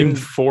No, was it seemed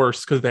was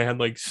forced because they had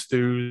like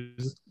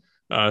Stu's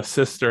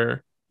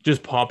sister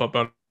just pop up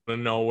out of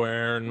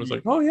nowhere and was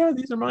like, oh yeah,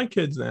 these are my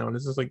kids now. And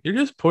it's just like you're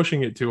just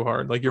pushing it too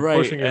hard. Like you're right,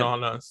 pushing it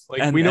on us. Like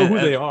and we know and who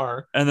they and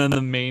are. and then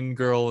the main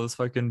girl is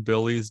fucking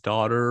Billy's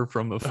daughter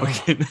from a Oh,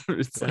 fucking.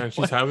 It's like and she's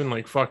what? having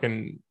like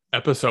fucking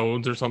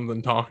episodes or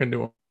something talking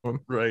to him.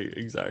 Right, I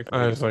exactly.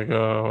 was like,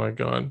 oh my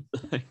god.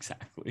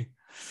 Exactly.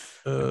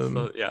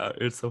 Um,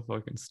 It's so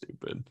fucking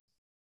stupid.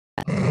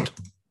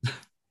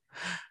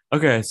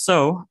 Okay,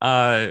 so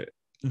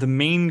the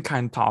main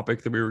kind of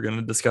topic that we were going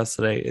to discuss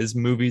today is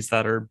movies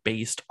that are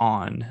based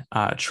on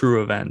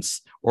true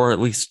events, or at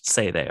least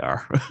say they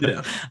are.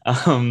 yeah,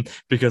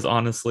 Because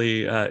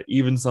honestly,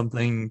 even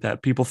something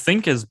that people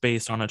think is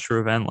based on a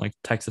true event, like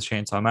Texas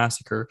Chainsaw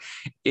Massacre,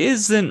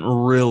 isn't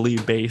really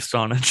based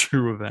on a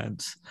true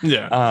event.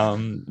 yeah.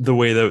 The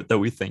way that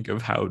we think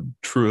of how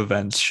true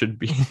events should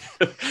be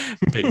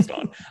based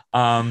on.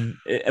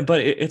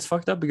 But it's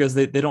fucked up because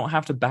they don't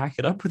have to back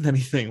it up with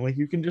anything. Like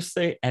you can just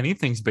say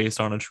anything's based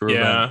on a true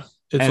event. Yeah,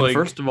 it's And like,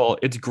 first of all,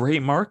 it's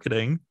great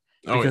marketing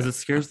oh because yeah. it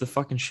scares the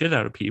fucking shit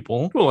out of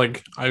people. Well,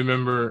 like I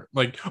remember,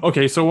 like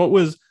okay, so what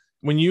was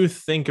when you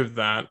think of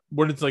that?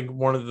 What is like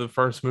one of the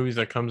first movies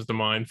that comes to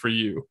mind for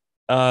you?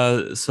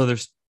 So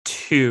there's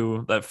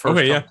two that first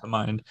Okay, come yeah, to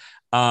mind.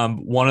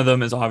 One of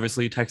them is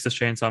obviously Texas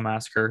Chainsaw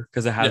Massacre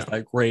because it has yeah,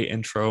 that great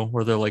intro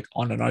where they're like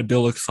on an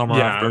idyllic summer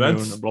yeah.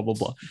 afternoon and blah blah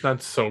blah.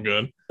 That's so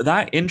good.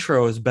 That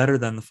intro is better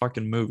than the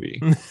fucking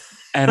movie.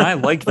 And I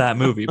like that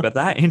movie, but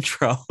that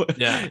intro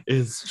Yeah.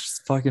 is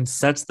just fucking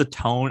sets the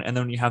tone. And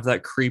then when you have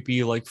that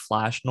creepy like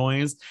flash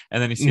noise, and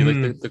then you see like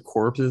Mhm. the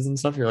corpses and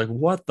stuff, you're like,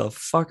 what the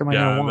fuck am I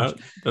gonna Yeah, watch?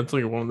 that's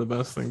like one of the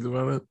best things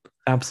about it.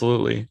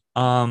 Absolutely.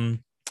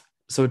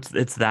 So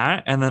it's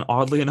that, and then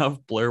oddly enough,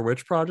 Blair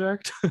Witch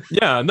Project.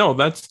 Yeah, no,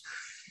 that's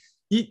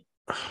he,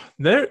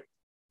 there.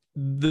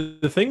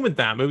 The thing with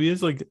that movie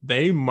is like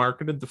they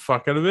marketed the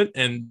fuck out of it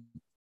in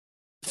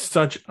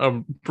such a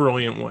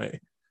brilliant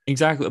way.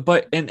 Exactly.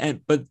 But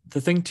the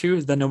thing too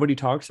is that nobody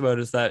talks about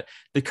is that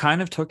they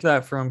kind of took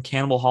that from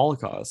Cannibal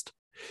Holocaust.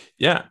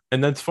 Yeah,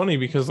 and that's funny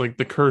because like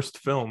the cursed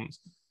films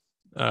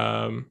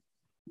um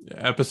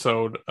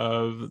episode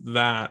of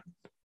that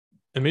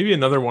and maybe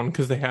another one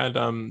because they had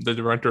the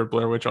director of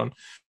Blair Witch on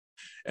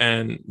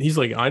and he's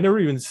like I never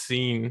even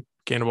seen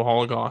Cannibal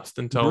Holocaust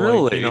until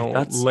like Really?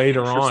 That's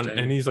later on and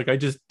interesting. he's like I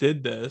just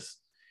did this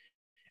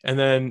and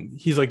then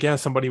he's like yeah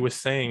somebody was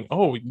saying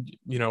oh have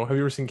you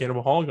ever seen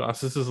Cannibal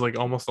Holocaust, this is like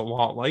almost a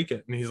lot like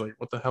it, and he's like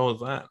what the hell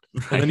is that,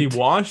 and then he Right.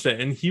 watched it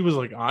and he was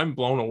like I'm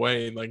blown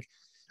away, like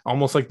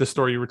almost like the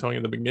story you were telling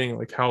at the beginning,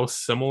 like how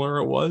similar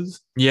it was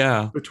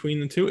Yeah. between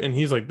the two, and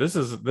he's like this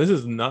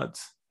is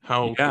nuts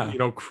how Yeah.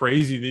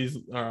 crazy these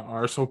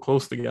are so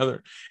close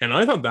together, and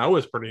I thought that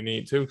was pretty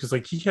neat too because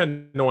like he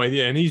had no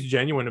idea and he's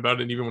genuine about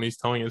it even when he's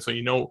telling it, so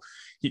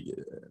he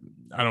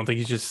I don't think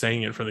he's just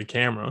saying it for the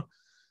camera,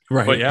 but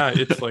Right. yeah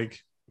it's like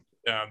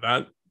yeah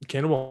that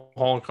Cannibal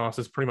Holocaust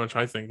is pretty much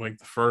I think like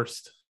the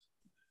first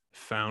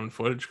found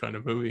footage kind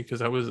of movie because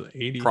that was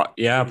 80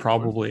 Yeah, 81.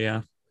 probably.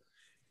 Yeah.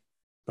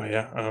 But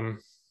yeah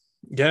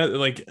yeah,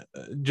 like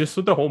just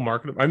with the whole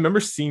market, I remember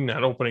seeing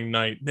that opening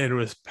night. And it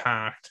was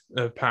packed,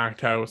 a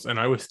packed house, and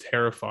I was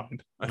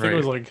terrified. I think it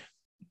was Right. like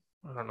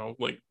I don't know,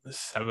 like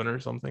 7 or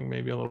something,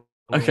 maybe a little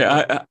bit Okay.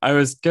 lower. I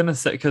was gonna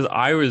say because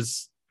I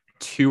was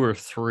 2 or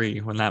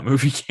 3 when that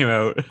movie came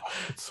out.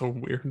 It's so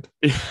weird.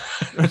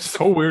 It's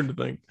so weird to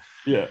think.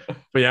 Yeah.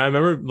 But yeah, I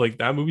remember like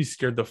that movie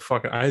scared the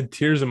fuck. I had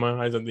tears in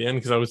my eyes at the end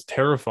because I was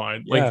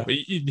terrified. Like Yeah.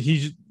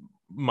 he's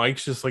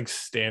Mike's just like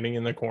standing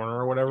in the corner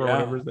or whatever, Yeah.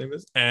 whatever his name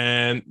is,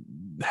 and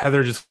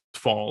Heather just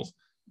falls,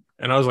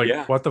 and I was like,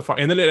 Yeah. what the fuck?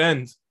 And then it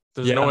ends.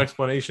 There's no Yeah.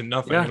 explanation,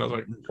 nothing, Yeah. and I was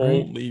like,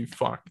 Right. holy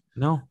fuck,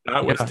 No.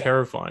 that was Yeah.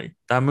 terrifying.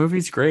 That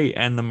movie's great,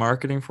 and the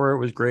marketing for it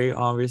was great,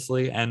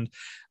 obviously. And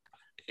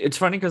it's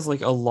funny because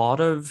like a lot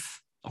of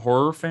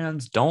horror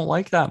fans don't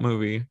like that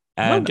movie,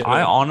 I don't and get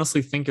I it.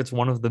 honestly think it's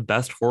one of the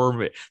best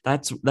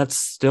that's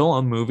still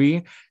a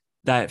movie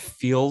that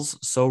feels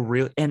so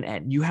real,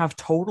 and you have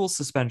total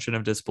suspension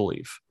of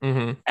disbelief.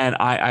 Mm-hmm. And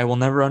I will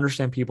never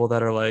understand people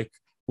that are like,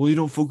 well, you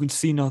don't fucking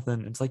see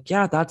nothing. It's like,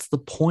 yeah, that's the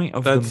point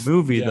of the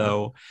movie, Yeah.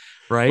 though,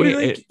 What do right? you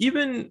think?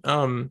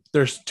 Even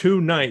there's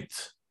two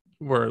nights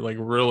where like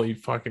really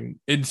fucking,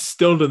 it's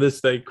still to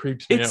this day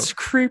creeps me It's out.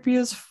 creepy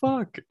as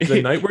fuck.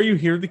 The night where you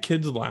hear the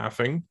kids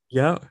laughing,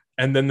 Yeah.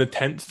 and then the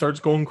tent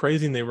starts going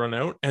crazy and they run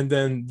out, and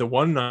then the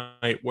one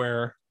night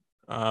where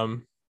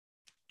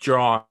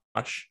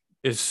Josh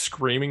is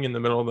screaming in the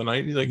middle of the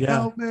night. He's like, Yeah.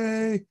 help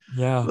me,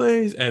 Yeah.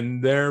 please.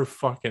 And they're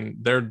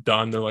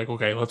done. They're like,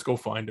 okay, let's go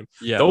find him.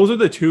 Yeah. Those are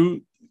the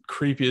two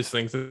creepiest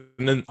things. And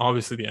then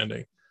obviously the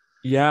ending.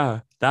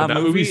 Yeah. But That that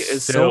movie movie's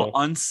is still- so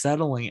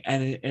unsettling,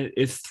 and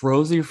it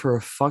throws you for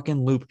a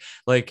fucking loop.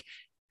 Like,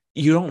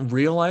 you don't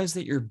realize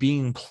that you're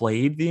being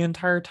played the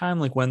entire time.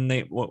 Like when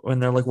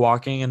they're like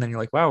walking, and then you're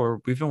like, wow,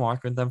 we've been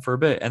walking with them for a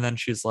bit. And then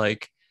she's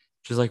like,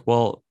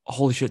 well,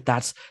 holy shit,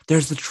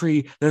 there's the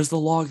tree, there's the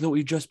log that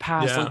we just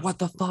passed. Yeah. Like, what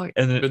the fuck?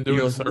 And then Been doing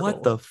you're like, circles.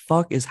 what the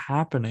fuck is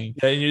happening?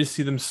 Yeah, and you just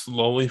see them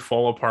slowly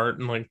fall apart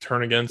and like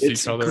turn against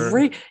It's each other.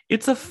 great.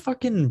 It's a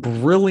fucking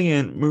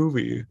brilliant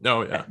movie.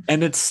 Oh yeah.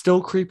 And it's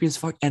still creepy as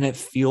fuck, and it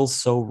feels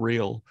so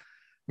real.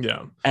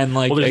 Yeah. And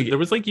like, Well, there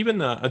was like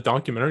even a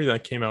documentary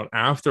that came out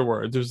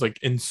afterwards. It was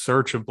like In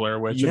Search of Blair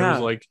Witch. And it Yeah.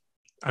 was like,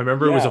 I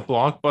remember it was a Yeah.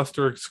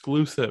 Blockbuster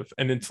exclusive.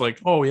 And it's like,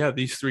 oh yeah,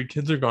 these 3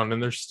 kids are gone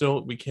and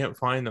we can't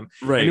find them.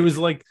 right. And it was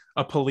like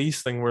a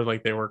police thing where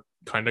like they were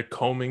kind of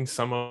combing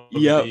some of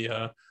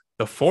Yep.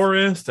 the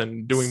forest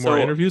and doing more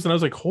So- interviews. And I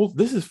was like,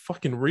 this is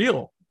fucking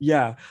real.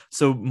 Yeah.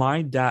 So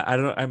my dad,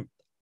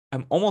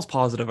 I'm almost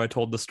positive I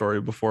told the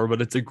story before,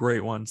 but it's a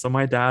great one. So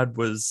my dad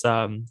was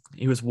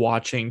he was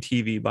watching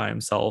TV by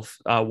himself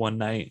one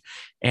night,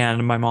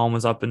 and my mom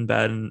was up in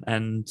bed,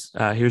 and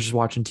he was just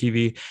watching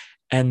TV,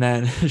 and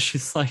then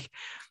she's like,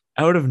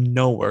 out of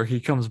nowhere, he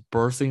comes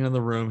bursting in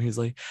the room. He's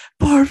like,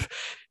 Barb,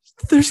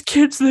 there's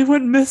kids, they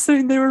went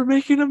missing, they were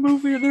making a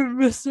movie and they're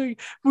missing,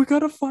 we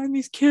gotta find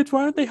these kids,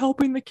 why aren't they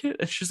helping the kid?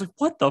 And she's like,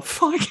 what the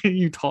fuck are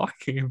you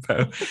talking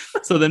about?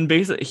 So then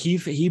basically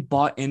he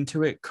bought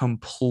into it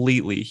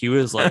completely. He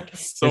was like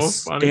So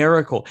funny.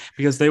 hysterical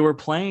because they were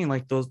playing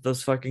like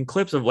those fucking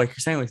clips of, like you're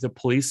saying, like the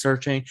police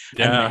searching,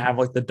 and they have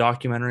like the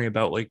documentary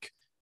about like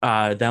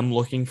them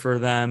looking for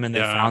them, and they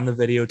found the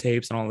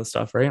videotapes and all this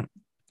stuff, right?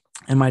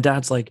 And my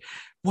dad's like,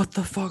 what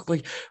the fuck?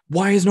 Like,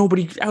 why is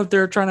nobody out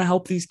there trying to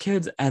help these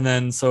kids? And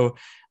then so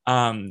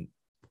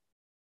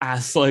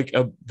as like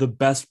the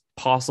best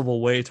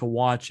possible way to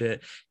watch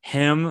it,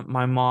 him,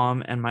 my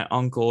mom, and my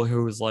uncle,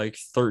 who was like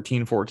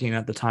 13, 14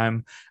 at the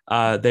time,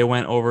 they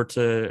went over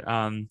to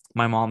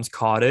my mom's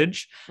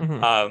cottage,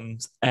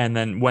 Mhm. and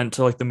then went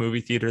to like the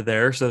movie theater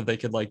there so that they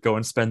could like go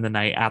and spend the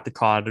night at the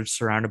cottage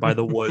surrounded by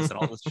the woods and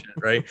all this shit,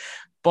 right?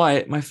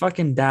 But my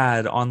fucking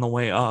dad on the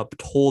way up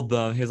told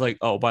them, he's like,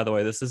 oh, by the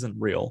way, this isn't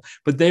real.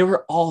 But they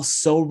were all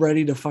so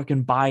ready to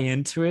fucking buy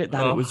into it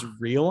that it was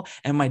real.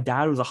 And my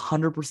dad was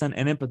 100%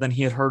 in it. But then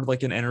he had heard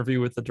like an interview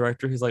with the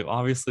director. He's like,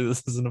 obviously,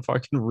 this isn't a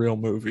fucking real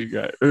movie,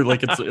 guy. Or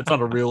like it's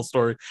not a real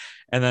story.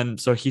 And then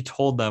so he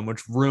told them,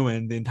 which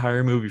ruined the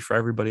entire movie for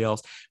everybody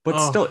else. But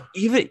still,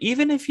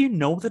 even if you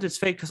know that it's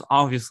fake, because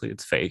obviously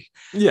it's fake.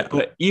 Yeah.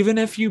 But even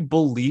if you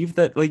believe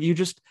that, like, you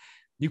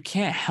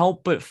can't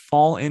help but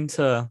fall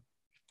into,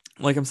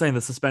 like I'm saying,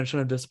 the suspension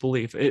of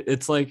disbelief.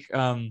 It's like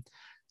John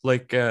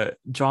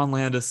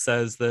Landis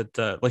says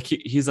that like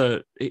he's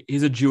a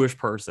Jewish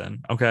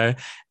person, okay,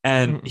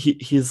 and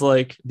he's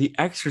like, The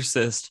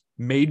Exorcist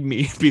made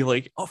me be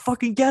like, oh,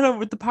 fucking get him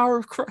with the power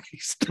of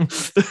Christ.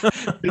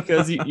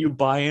 Because you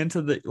buy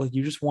into the, like,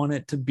 you just want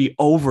it to be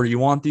over, you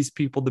want these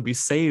people to be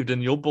saved,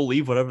 and you'll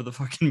believe whatever the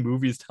fucking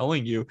movie is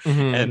telling you.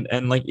 And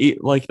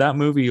like that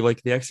movie,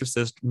 like The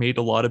Exorcist, made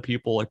a lot of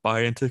people like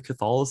buy into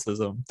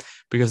Catholicism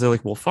because they're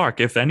like, well, fuck,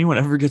 if anyone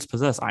ever gets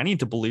possessed, I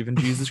need to believe in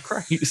Jesus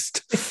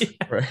Christ.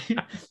 Right.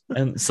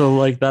 And so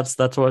like that's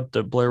what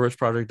the Blair Witch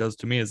Project does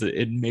to me, is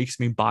it makes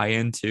me buy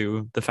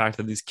into the fact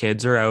that these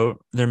kids are out,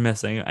 they're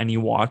missing, and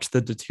you watch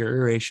the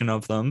deterioration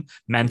of them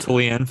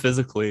mentally and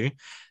physically,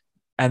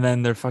 and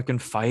then they're fucking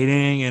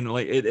fighting, and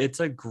like it's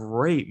a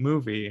great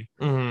movie.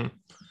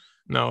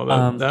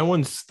 No, that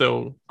one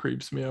still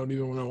creeps me out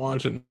even when I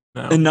watch it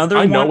now.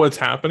 I know what's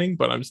happening,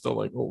 but I'm still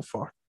like, oh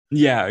fuck.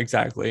 Yeah,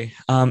 exactly.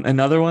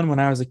 Another one when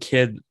I was a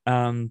kid,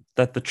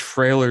 that the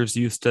trailers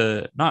used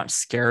to not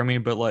scare me,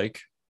 but like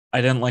I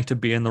didn't like to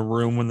be in the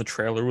room when the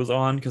trailer was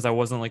on because I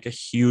wasn't like a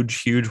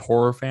huge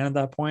horror fan at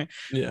that point.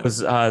 Yeah. Was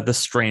The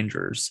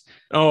Strangers.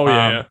 Oh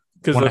yeah,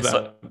 because when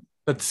of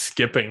that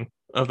skipping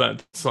of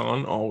that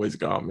song always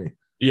got me.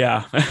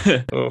 Yeah.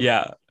 Oh.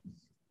 Yeah.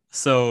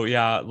 So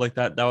yeah, like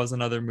that was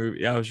another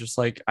movie. I was just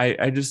like,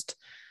 I just,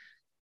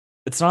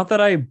 it's not that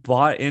I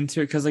bought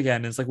into it, because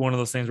again, it's like one of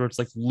those things where it's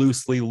like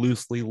loosely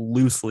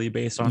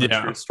based on a true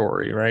Yeah.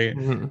 story, right?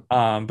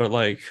 Mhm. But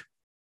like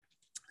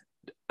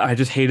I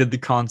just hated the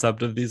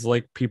concept of these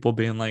like people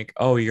being like,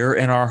 "Oh, you're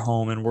in our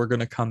home and we're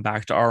gonna come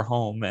back to our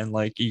home and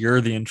like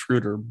you're the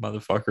intruder,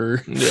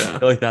 motherfucker." Yeah.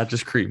 Like that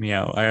just creeped me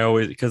out. I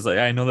always, because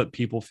I know that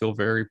people feel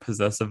very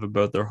possessive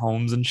about their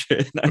homes and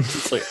shit. And I'm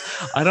just like,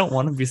 I don't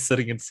want to be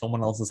sitting in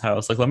someone else's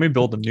house. Like, let me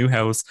build a new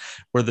house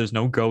where there's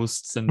no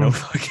ghosts and no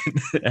fucking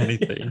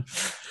anything.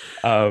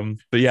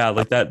 But yeah,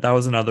 like that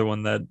was another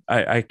one that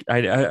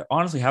I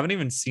honestly haven't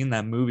even seen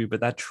that movie,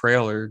 but that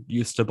trailer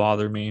used to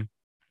bother me.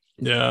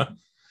 Yeah.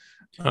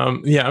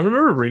 Yeah, I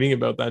remember reading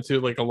about that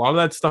too. Like a lot of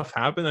that stuff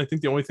happened. I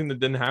think the only thing that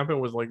didn't happen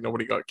was like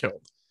nobody got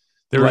killed.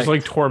 They were just Right.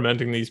 like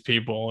tormenting these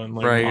people and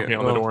like Right. knocking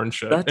on the Oh, door and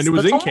shit. And that's it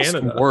was that's in almost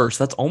Canada. worse.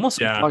 That's almost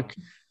Yeah. fuck.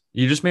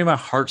 You just made my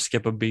heart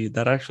skip a beat.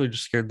 That actually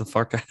just scared the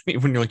fuck out of me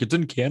when you're like, it's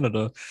in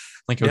Canada.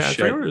 Like, oh Yeah, I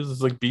shit. forget it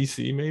was like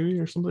BC maybe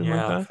or something like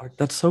Yeah, that. fuck,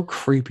 that's so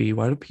creepy.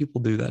 Why do people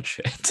do that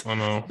shit? I don't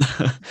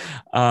know.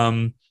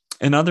 um,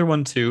 another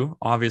one too,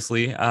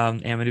 obviously,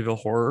 Amityville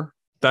Horror.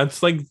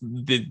 That's like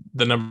the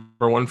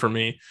number one for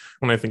me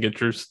when I think it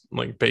true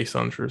like based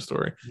on true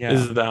story Yeah.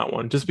 is that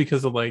one. Just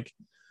because of like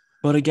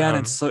But again,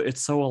 um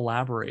it's so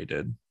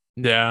elaborated.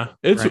 yeah,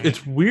 it's Right.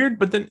 it's weird,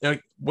 but then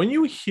like when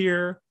you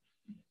hear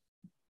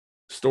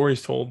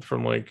stories told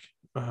from like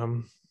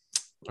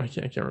I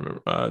can't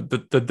remember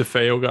the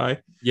DeFeo guy,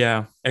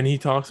 Yeah. and he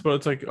talks about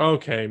it's like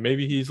okay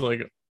maybe he's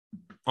like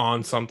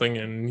on something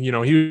and you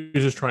know he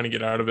was just trying to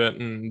get out of it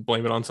and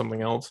blame it on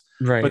something else,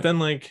 but Right. then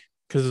like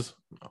because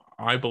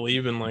I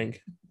believe in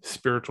like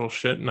spiritual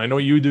shit and I know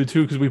you do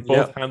too because we've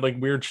both Yep. had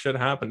like weird shit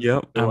happen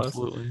Yep. to us,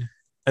 Absolutely.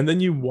 and then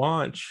you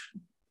watch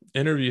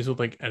interviews with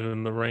like Ed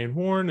and Lorraine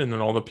Warren and then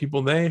all the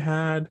people they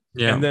had,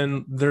 Yeah. and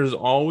then there's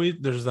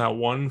that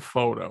one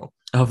photo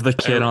Of the that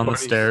kid on the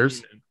everybody's stairs.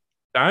 seen.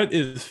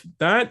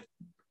 That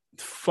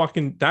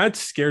fucking that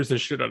scares the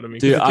shit out of me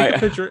Dude, because you take a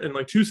picture and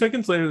like 2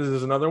 seconds later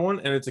there's another one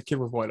and it's a kid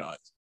with white eyes.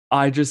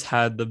 I just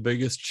had the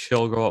biggest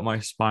chill go up my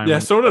spine. Yeah,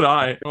 so did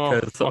I. Oh,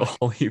 Because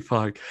holy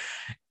fuck.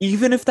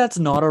 Even if that's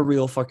not a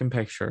real fucking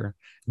picture,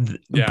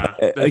 yeah,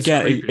 that's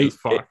again, creepy as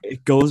fuck.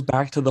 it goes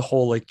back to the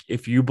whole like,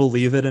 if you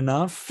believe it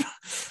enough,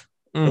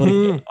 like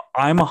Mm-hmm.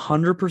 I'm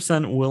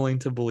 100% willing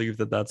to believe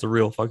that that's a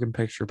real fucking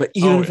picture. But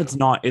even Oh if yeah, it's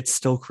not, it's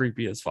still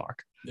creepy as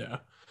fuck. yeah,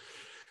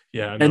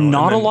 yeah. And No, and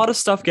not a then lot of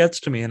stuff gets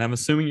to me, and I'm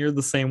assuming you're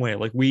the same way.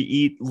 Like, we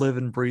eat, live,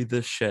 and breathe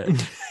this shit.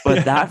 But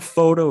yeah, that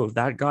photo of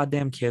that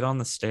goddamn kid on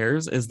the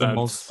stairs is the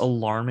most that's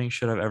alarming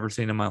shit I've ever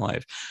seen in my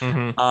life.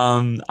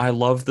 mm-hmm. I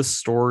love the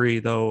story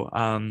though.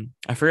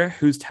 I forget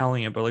who's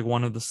telling it, but like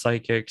one of the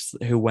psychics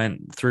who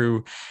went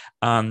through,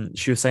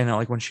 she was saying that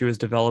like when she was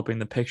developing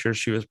the picture,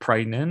 she was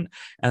pregnant,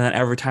 and then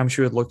every time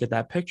she would look at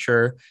that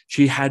picture,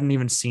 she hadn't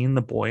even seen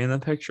the boy in the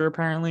picture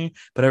apparently,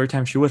 but every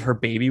time she would, her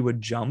baby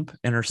would jump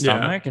in her Yeah,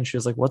 stomach, and she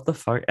was like, "What the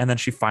fuck?" And then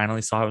she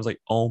finally saw it. I was like,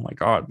 "Oh my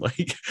god!"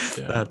 Like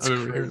yeah. I that's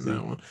remember hearing crazy.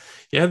 that one.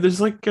 Yeah, there's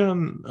like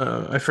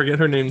I forget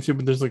her name too,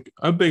 but there's like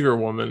a bigger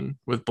woman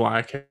with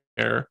black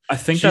hair. I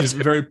think She's that's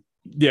very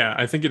yeah,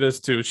 I think it is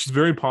too. She's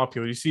very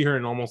popular. You see her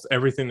in almost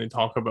everything they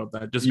talk about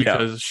that just yeah,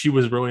 because she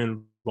was really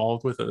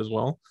involved with it as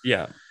well.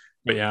 yeah.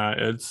 But yeah,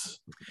 it's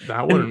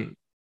that And one.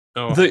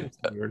 Oh, the it's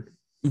weird.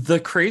 the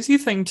crazy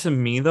thing to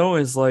me though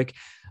is like,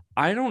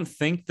 I don't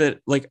think that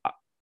like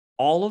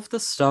all of the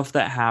stuff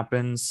that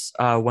happens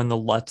when the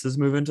Lutzes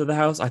move into the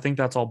house, I think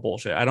that's all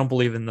bullshit. I don't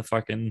believe in the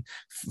fucking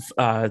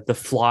the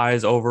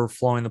flies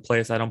overflowing the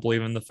place. I don't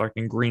believe in the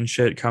fucking green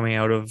shit coming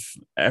out of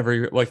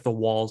every like the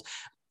walls.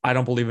 I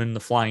don't believe in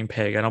the flying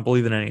pig. I don't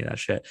believe in any of that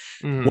shit.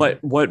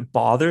 Mhm. What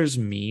bothers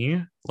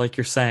me, like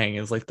you're saying,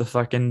 is like the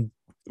fucking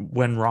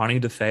when Ronnie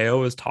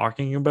DeFeo is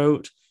talking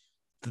about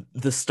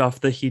the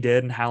stuff that he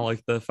did and how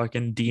like the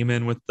fucking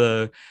demon with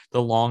the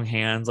long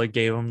hands like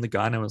gave him the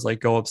gun and was like,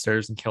 go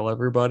upstairs and kill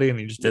everybody, and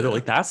he just did it. Yeah,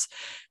 Like, that's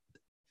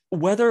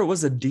whether it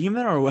was a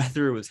demon or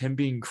whether it was him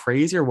being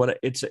crazy or what,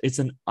 it's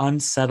an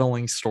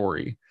unsettling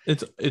story.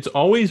 it's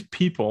always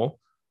people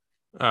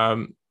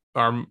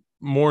are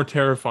more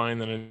terrifying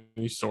than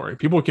any story.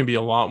 People can be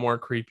a lot more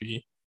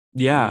creepy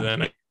Yeah,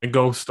 than a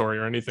ghost story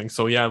or anything.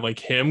 So yeah, like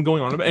him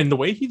going on about and the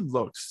way he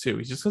looks too.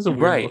 He just has a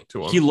weird right. look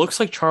to He him. looks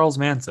like Charles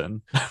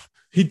Manson.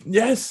 He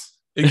yes,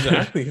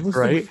 exactly. He looks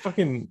like Right.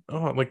 fucking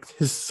like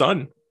his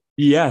son.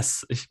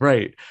 Yes,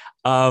 right.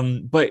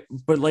 But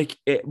like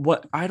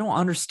what I don't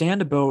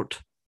understand about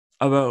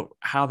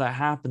how that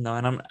happened though,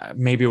 and I'm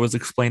maybe it was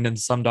explained in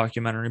some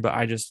documentary, but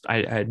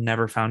I had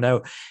never found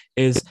out,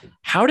 is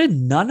how did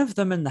none of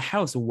them in the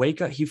house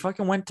wake up? He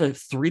fucking went to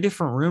 3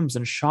 different rooms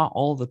and shot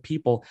all the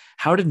people.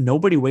 How did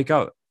nobody wake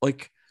up?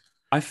 Like,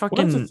 I Well, that's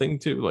the fucking thing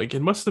too. Like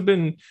it must have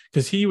been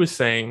because he was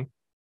saying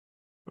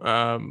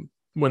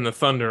when the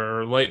thunder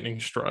or lightning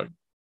struck,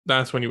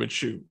 that's when he would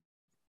shoot.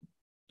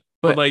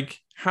 But but like,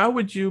 how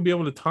would you be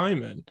able to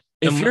time it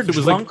if you're unless it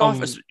was like drunk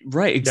off,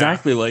 right, yeah,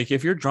 exactly. Like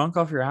if you're drunk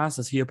off your ass,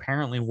 as he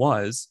apparently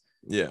was,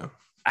 yeah,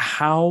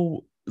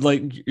 how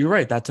like you're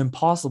right, that's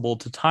impossible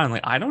to time.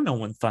 Like I don't know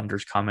when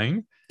thunder's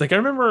coming. Like I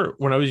remember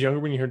when I was younger,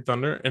 when you heard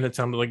thunder and it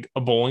sounded like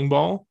a bowling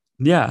ball,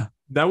 Yeah.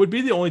 that would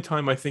be the only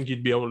time I think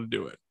you'd be able to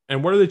do it.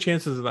 And what are the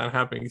chances of that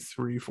happening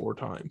 3-4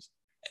 times?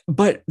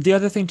 But the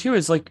other thing too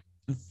is like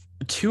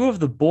two of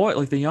the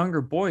like the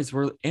younger boys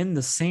were in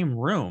the same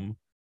room.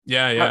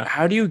 Yeah, How, yeah.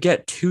 how do you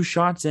get two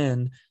shots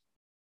in?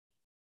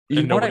 You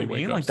And know what I nobody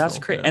wake mean? up Like that's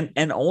still, crazy. yeah.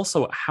 And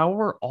also, how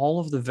are all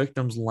of the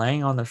victims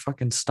laying on their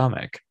fucking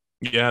stomach?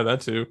 Yeah,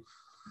 that too.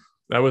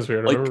 That was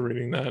weird. I Like, remember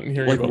reading that and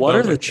hearing like about what that. I are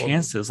was the like, what?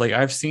 chances? Like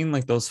I've seen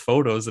like those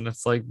photos, and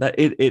it's like that.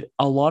 It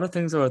a lot of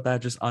things about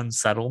that just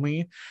unsettle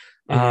me.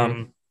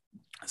 Mm-hmm.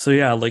 So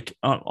yeah, like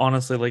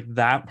honestly, like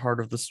that part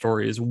of the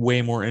story is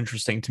way more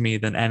interesting to me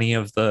than any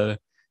of the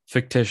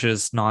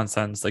fictitious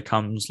nonsense that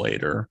comes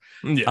later.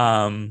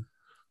 Yeah. Um,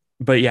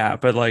 but yeah,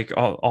 but like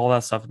all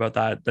that stuff about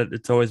that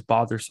it's always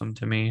bothersome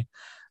to me.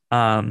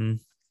 Um,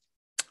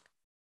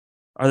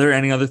 are there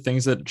any other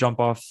things that jump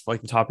off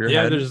like the top of your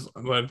Yeah, head? there's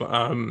like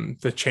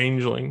the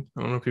changeling.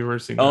 I don't know if you've ever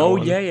seen that Oh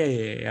one.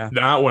 yeah.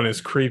 That one is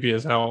creepy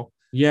as hell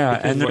Yeah,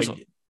 because and there's like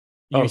you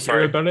oh hear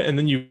sorry. about it and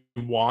then you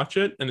watch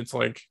it and it's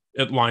like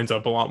it lines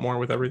up a lot more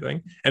with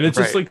everything. And it's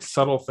just Right. like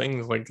subtle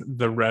things like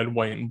the red,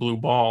 white, and blue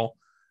ball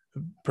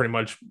pretty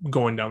much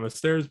going down the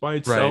stairs by Right.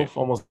 itself,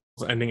 almost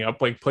ending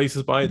up like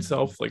places by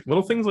itself. Like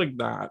little things like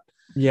that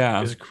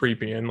Yeah. is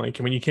creepy. And like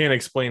when you can't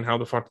explain how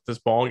the fuck did this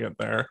ball get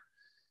there,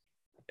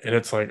 and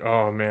it's like,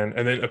 oh man.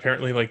 And then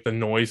apparently like the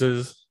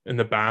noises in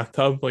the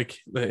bathtub, like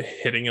the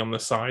hitting on the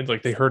sides,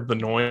 like they heard the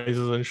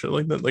noises and shit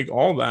like that. Like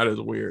all that is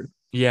weird.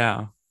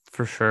 Yeah,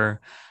 for sure.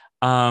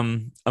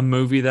 A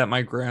movie that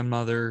my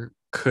grandmother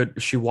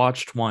she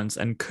watched once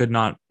and could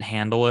not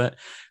handle it,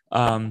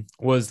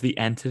 was The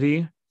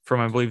Entity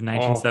from, I believe, Oh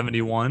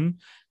 1971,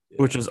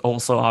 which yeah. is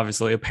also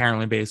obviously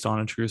apparently based on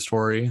a true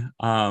story.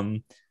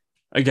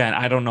 Again,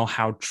 I don't know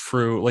how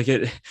true, like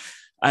it,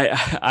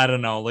 I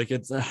don't know, like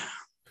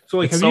So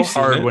like it's have you so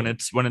seen hard it? when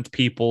it's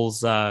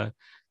people's,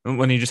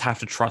 when you just have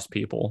to trust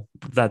people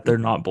that they're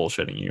not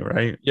bullshitting you,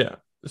 right? Yeah.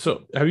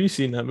 So have you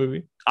seen that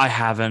movie? I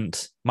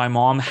haven't. My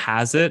mom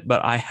has it,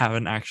 but I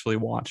haven't actually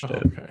watched Oh,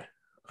 it. okay.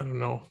 I don't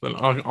know. Then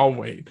I'll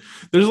wait.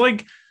 There's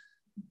like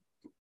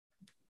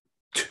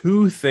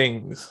two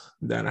things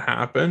that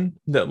happen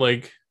that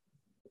like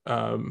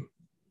um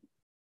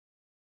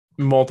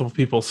multiple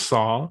people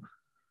saw.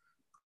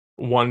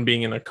 One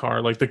being in a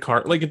car, like the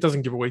car, like it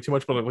doesn't give away too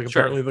much, but like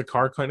Sure. apparently the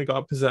car kind of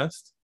got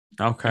possessed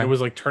and it Okay.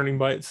 was like turning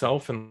by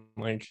itself and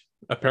like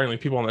apparently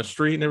people on the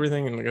street and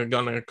everything and like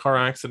got in a car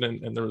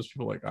accident and there was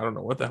people like I don't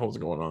know what the hell's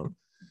going on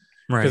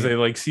because Right. they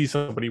like see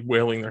somebody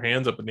wailing their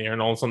hands up in the air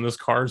and all of a sudden this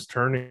car's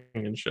turning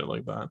and shit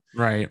like that.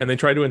 Right. And they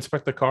tried to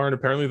inspect the car and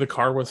apparently the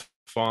car was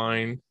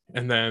fine.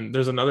 And then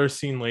there's another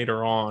scene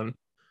later on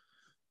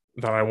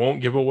that I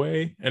won't give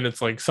away. And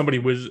it's like somebody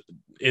was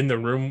in the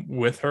room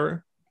with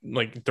her,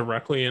 like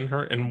directly in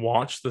her, and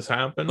watched this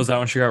happen. Was that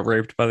when she got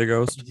raped by the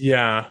ghost?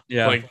 Yeah.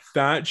 Yeah. Like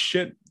that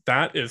shit,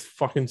 that is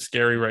fucking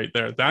scary right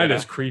there. That Yeah.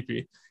 is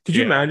creepy. Could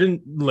you Yeah.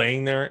 imagine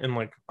laying there and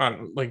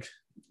like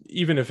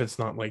even if it's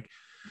not like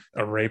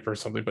a rape or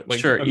something, but like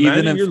Sure.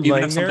 imagine you're Even if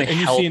laying there something and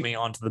you see held an me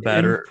onto the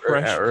bed or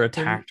impression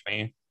attacked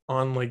me.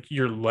 on like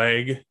your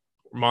leg,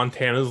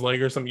 Montana's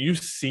leg or something, you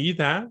see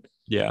that,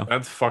 Yeah.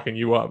 that's fucking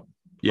you up.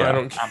 I Yeah.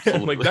 don't care.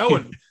 Like that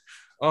Absolutely. would,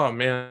 oh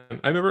man.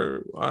 I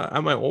remember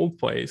at my old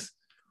place,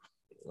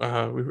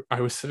 I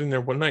was sitting there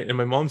one night and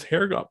my mom's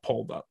hair got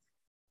pulled up.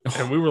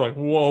 And we were like,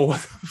 whoa.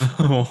 What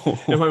the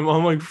fuck? And my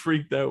mom like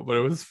freaked out, but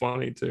it was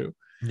funny too.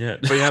 Yeah.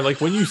 But yeah, like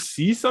when you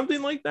see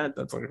something like that,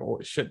 that's like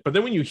holy shit. But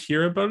then when you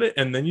hear about it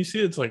and then you see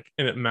it's like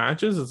and it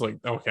matches, it's like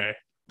okay,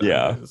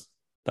 Yeah. is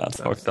That's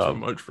that's fucked too up.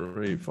 much for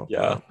me. Fuck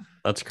Yeah. that.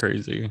 That's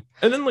crazy.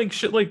 And then like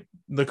shit like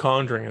The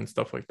Conjuring and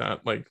stuff like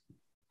that. Like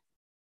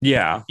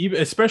Yeah. even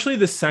especially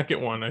the second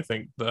one, I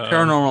think the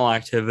Paranormal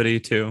Activity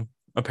too,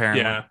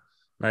 apparently. yeah.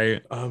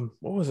 Right.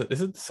 What was it?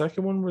 Is it the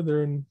second one where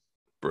they're in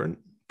Britain?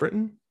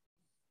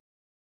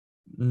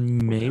 What the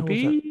hell was that?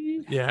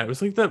 Maybe. Yeah, it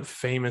was like that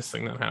famous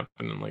thing that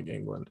happened in like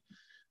England.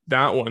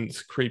 That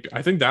one's creepy.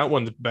 I think that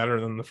one's better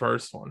than the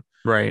first one.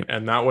 Right.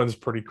 And that one's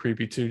pretty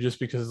creepy too, just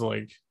because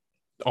like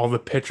all the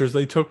pictures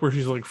they took where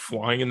she's like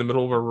flying in the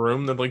middle of a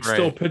room, they're like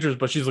still Right. pictures,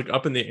 but she's like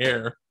up in the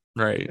air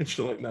Right. and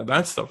shit like that.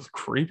 That stuff is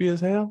creepy as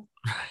hell.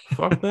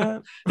 Fuck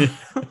that.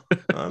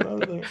 I'm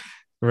out of there.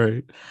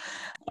 Right.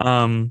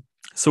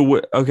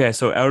 So okay,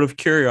 so out of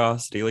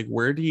curiosity, like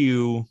where do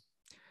you,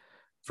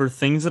 for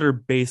things that are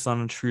based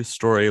on a true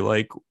story,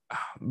 like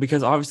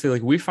because obviously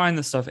like we find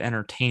this stuff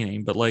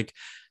entertaining, but like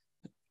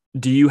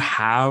do you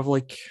have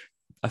like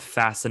a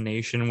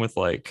fascination with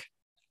like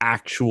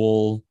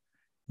actual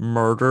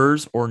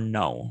murders or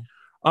no?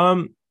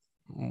 Um,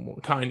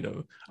 kind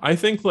of. I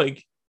think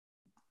like,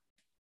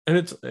 and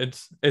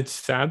it's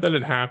sad that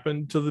it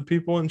happened to the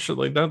people and shit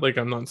like that. Like,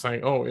 I'm not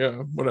saying, oh yeah,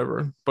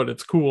 whatever, but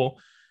it's cool.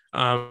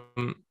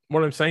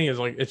 What I'm saying is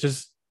like, it's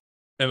just,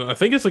 and I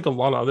think it's like a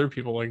lot of other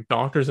people, like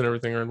doctors and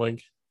everything, are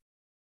like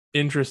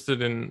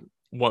interested in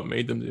what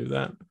made them do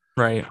that,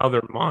 Right. how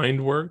their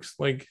mind works.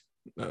 Like,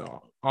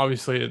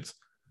 obviously, it's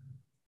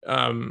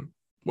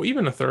well,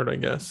 even a third, I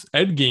guess.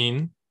 Ed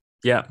Gein,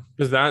 Yeah.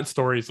 because that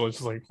story is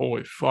just like,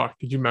 holy fuck.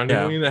 Could you imagine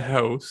Yeah. going in the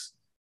house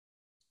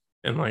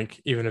and like,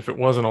 even if it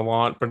wasn't a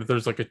lot, but if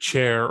there's like a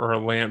chair or a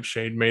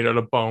lampshade made out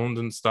of bones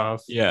and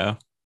stuff, Yeah.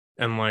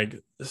 and like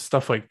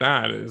stuff like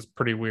that is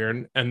pretty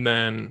weird. And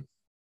then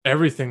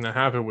everything that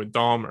happened with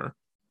Dahmer,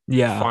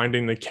 Yeah.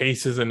 finding the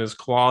cases in his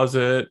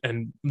closet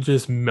and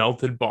just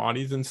melted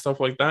bodies and stuff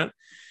like that.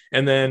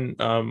 And then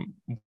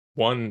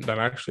one that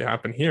actually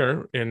happened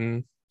here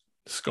in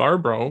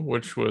Scarborough,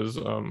 which was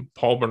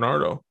Paul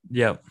Bernardo,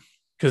 Yeah.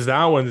 because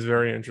that one's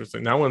very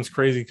interesting. That one's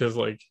crazy because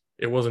like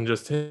it wasn't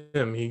just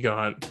him; he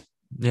got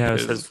Yeah. It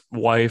was his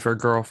wife or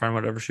girlfriend,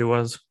 whatever she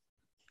was.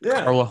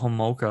 yeah, Carla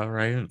Homolka,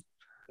 right?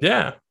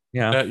 yeah,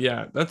 Yeah.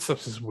 yeah. That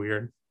stuff's just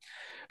weird,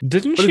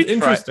 Didn't but she it's try?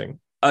 interesting.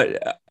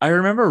 I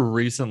remember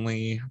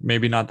recently,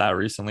 maybe not that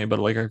recently, but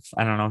like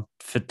I don't know,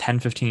 10,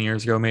 15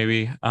 years ago,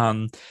 maybe.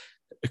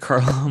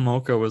 Carla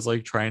Homolka was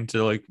like trying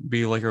to like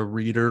be like a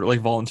reader, like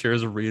volunteer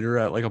as a reader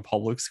at like a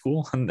public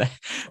school, and the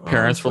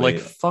parents were like,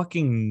 Honestly,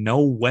 "Fucking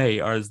no way,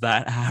 is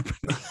that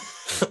happening?"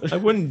 I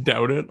wouldn't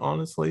doubt it,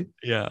 honestly.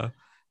 Yeah,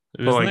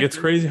 But isn't like, that it's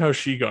crazy how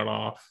she got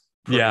off,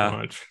 pretty Yeah.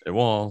 much.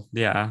 Well,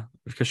 yeah,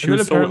 because And then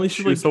apparently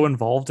she was so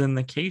involved in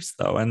the case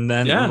though. And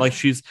then yeah, like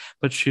she's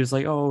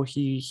like, "Oh,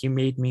 he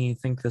made me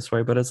think this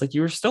way." But it's like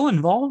you were still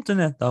involved in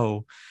it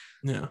though.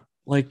 yeah.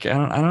 Like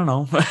I don't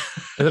know.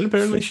 And then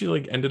apparently she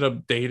like ended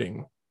up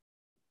dating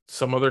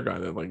some other guy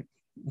that like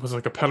was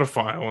like a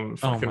pedophile and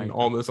Oh my fucking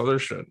all God. this other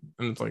shit.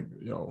 And it's like,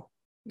 yo,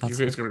 you That's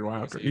guys gotta go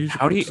after. crazy. You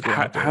should just go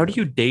after How do him.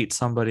 you date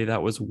somebody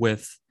that was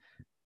with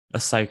a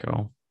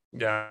psycho?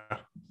 Yeah.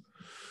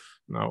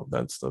 No,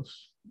 that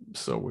stuff's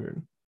so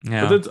weird. But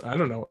Yeah. that's I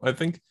don't know. I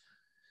think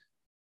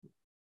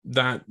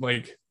that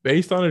like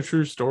based on a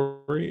true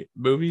story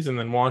movies and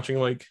then watching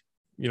like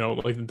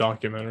like the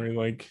documentary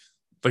like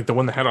the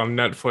one they had on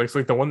Netflix,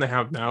 like the one they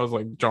have now is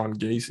like John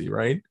Gacy,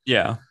 right?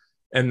 Yeah.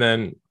 And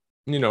then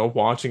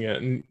watching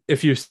it, and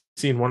if you've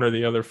seen one or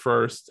the other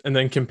first and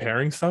then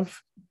comparing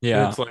stuff, and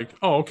Yeah. it's like,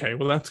 oh, okay,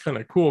 well that's kind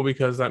of cool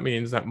because that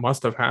means that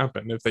must have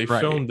happened if they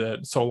Right. filmed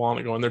it so long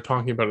ago and they're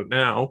talking about it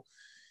now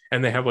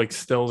and they have like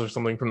stills or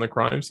something from the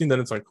crime scene. Then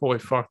it's like, holy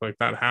fuck, like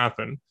that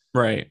happened.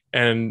 Right.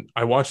 And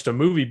I watched a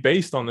movie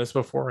based on this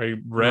before I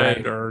read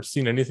Right. or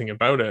seen anything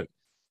about it.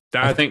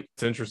 I That's think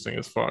interesting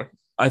as fuck.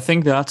 I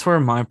think that's where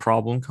my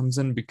problem comes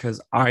in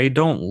because I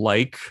don't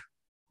like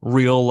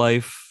real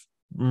life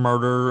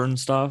murder and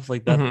stuff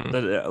like that. Mhm.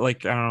 That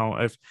like I don't know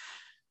if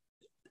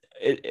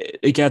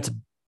it gets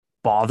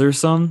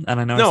bothersome, and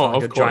I know I No, sound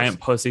like of a course. giant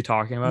pussy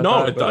talking about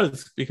No, that, it but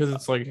does because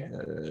it's like,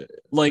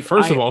 like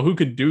first of all, who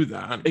could do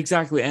that?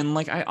 exactly, and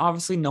like I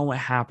obviously know what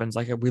happens.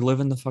 Like we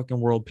live in the fucking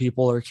world.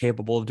 People are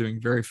capable of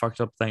doing very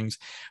fucked up things,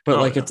 but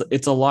Oh like yeah,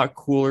 it's a lot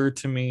cooler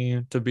to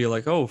me to be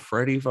like, oh,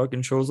 Freddy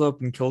fucking shows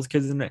up and kills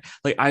kids, and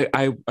like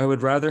I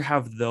would rather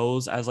have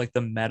those as like the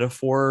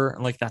metaphor,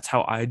 and like that's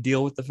how I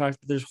deal with the fact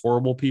that there's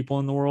horrible people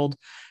in the world.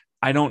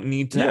 I don't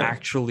need to yeah.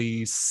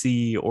 actually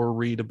see or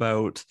read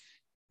about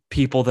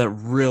people that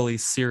really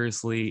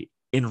seriously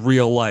in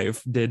real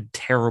life did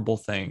terrible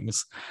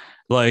things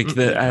like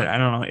that. Yeah. I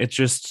don't know, it's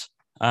just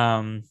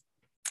um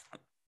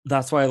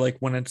that's why like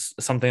when it's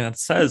something that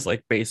says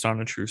like based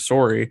on a true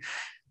story,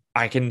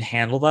 I can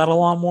handle that a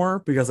lot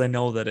more because I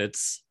know that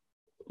it's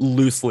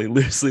loosely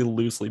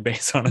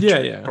based on a Yeah,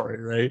 true yeah.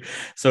 story, right?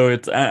 So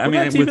it's I Well,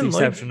 mean that's with the even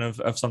like, exception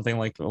of something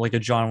like a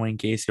John Wayne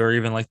Gacy or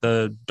even like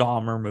the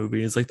Dahmer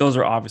movies, like those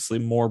are obviously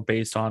more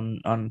based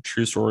on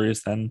true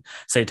stories than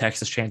say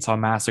Texas Chainsaw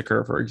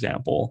Massacre, for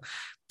example.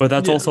 But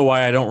that's yeah, also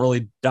why I don't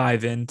really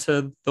dive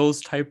into those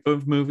type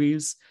of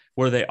movies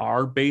where they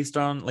are based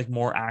on like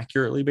more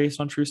accurately based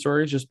on true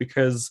stories, just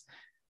because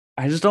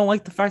I just don't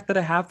like the fact that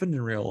it happened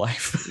in real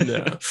life.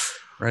 yeah. But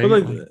Right?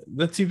 like, Like,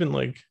 that's even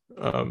like,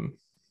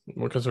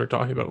 because we're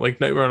talking about like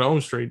Nightmare on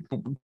Elm Street.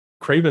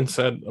 Craven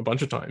said a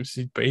bunch of times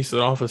he based it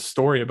off a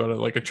story about it,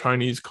 like a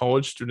Chinese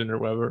college student or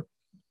whatever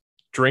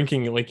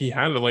drinking, like he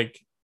had like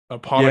a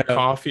pot of yeah,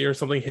 coffee or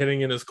something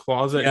hitting in his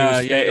closet,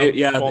 and he was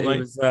staying up all night.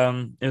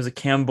 it was a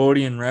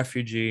Cambodian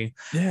refugee.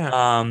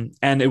 Yeah,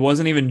 And it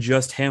wasn't even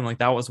just him, like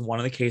that was one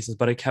of the cases,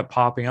 but it kept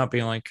popping up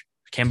being like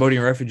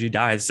Cambodian refugee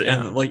dies yeah,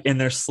 and like in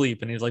their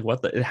sleep, and he's like,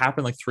 what the, it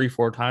happened like 3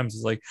 4 times.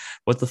 He's like,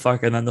 what the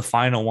fuck? And then the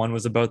final one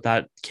was about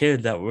that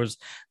kid that was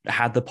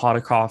had the pot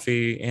of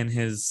coffee in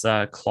his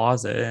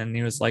closet, and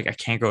he was like, I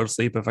can't go to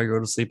sleep. If I go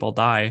to sleep, I'll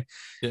die.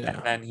 And yeah.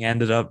 then he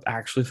ended up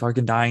actually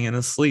fucking dying in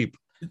his sleep.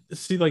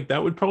 See, like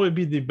that would probably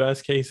be the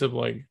best case of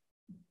like,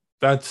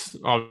 that's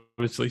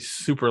obviously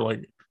super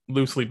like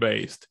loosely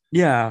based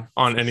Yeah,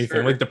 on for anything.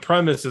 sure. Like the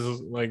premise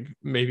is like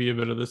maybe a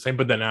bit of the same,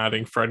 but then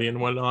adding Freddy and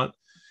whatnot.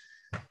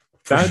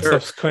 For That sure.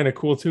 stuff's kind of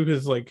cool too,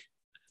 because like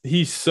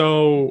he's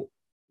so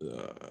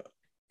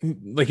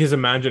like his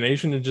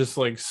imagination is just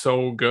like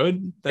so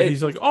good that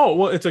he's like, oh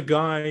well, it's a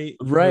guy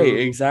right, who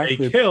exactly,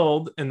 they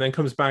killed and then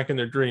comes back in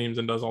their dreams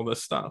and does all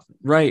this stuff.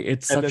 Right.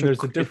 It's And such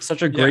then it's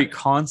such a great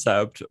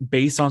concept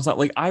based on something.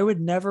 Like I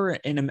would never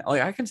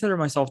like I consider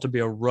myself to be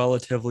a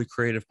relatively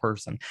creative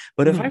person.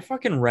 But if I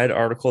fucking read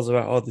articles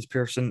about this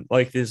person,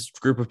 like this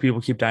group of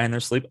people keep dying in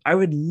their sleep, I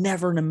would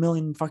never in a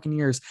million fucking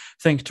years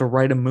think to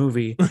write a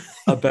movie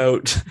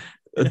about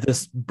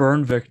this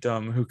burn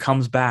victim who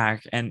comes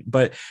back. And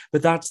but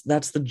that's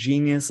the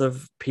genius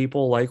of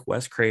people like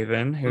Wes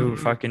Craven who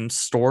fucking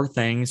store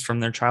things from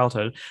their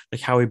childhood,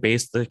 like how he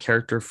based the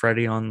character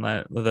Freddy on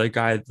the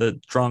guy,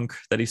 the drunk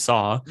that he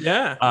saw.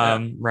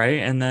 Right.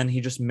 And then he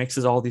just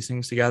mixes all these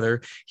things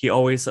together. He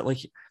always like,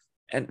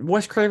 and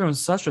Wes Craven was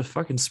such a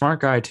fucking smart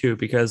guy too,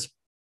 because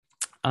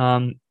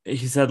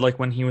he said like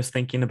when he was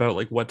thinking about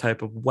like what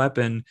type of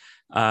weapon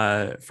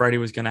Freddy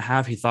was going to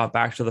have, he thought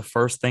back to the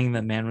first thing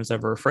that man was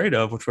ever afraid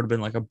of, which would have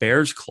been like a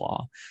bear's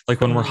claw. Like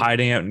when we're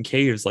hiding out in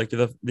caves, like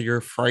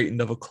you're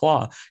frightened of a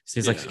claw. So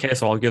he's like, okay,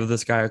 so I'll give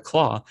this guy a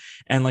claw.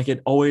 And like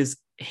it always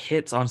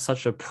hits on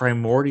such a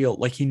primordial,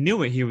 like he knew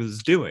what he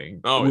was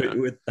doing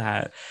with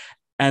that.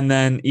 And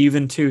then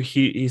even too,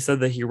 he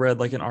said that he read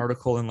like an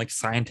article in like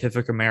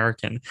Scientific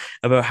American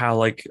about how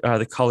like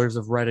the colors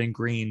of red and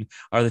green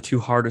are the two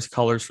hardest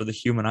colors for the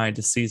human eye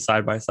to see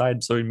side by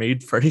side. So he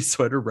made Freddy's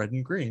sweater red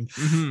and green.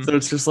 So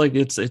it's just like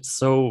it's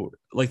so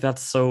like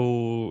that's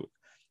so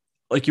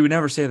like you would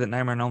never say that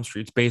Nightmare on Elm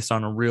Street's based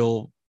on a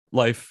real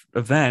life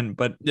event,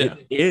 but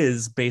it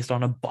is based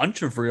on a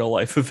bunch of real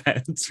life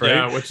events, right?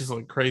 Yeah, which is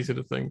like crazy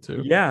to think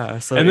too. Yeah.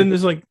 So and then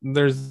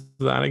there's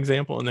that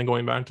example, and then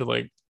going back to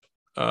like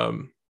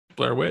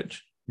Blair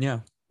Witch,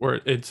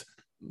 where it's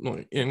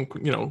like in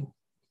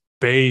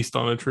based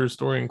on a true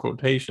story in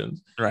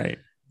quotations, right?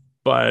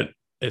 But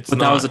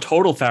that was a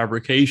total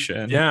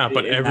fabrication. Yeah,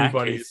 but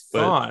everybody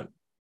thought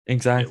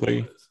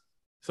exactly.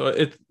 So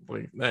it's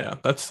like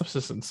that stuff's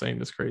just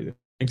insane. It's crazy.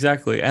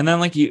 Exactly. And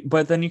then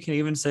but then you can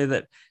even say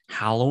that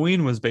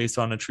Halloween was based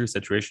on a true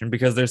situation,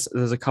 because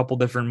there's a couple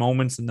different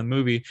moments in the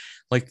movie,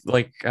 like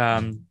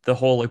the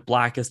whole like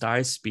Blackest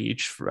Eye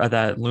speech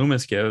that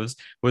Loomis gives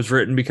was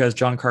written because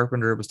John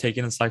Carpenter was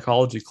taking a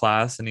psychology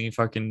class, and he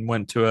fucking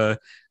went to a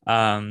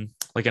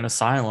like an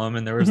asylum,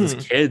 and there was this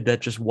kid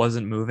that just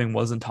wasn't moving,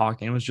 wasn't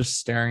talking, was just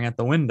staring at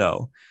the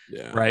window.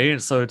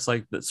 Right. So it's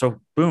like, so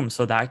boom,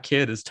 so that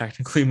kid is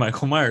technically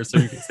Michael Myers, so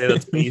you can say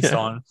that's based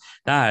on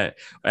that.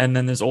 And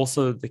then there's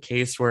also the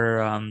case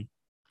where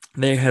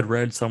they had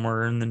read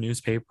somewhere in the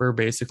newspaper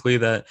basically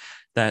that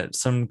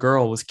some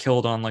girl was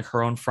killed on like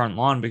her own front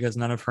lawn because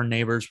none of her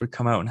neighbors would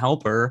come out and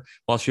help her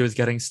while she was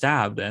getting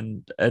stabbed.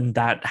 And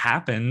that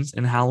happens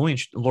in Halloween.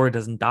 Laurie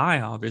doesn't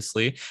die,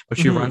 obviously, but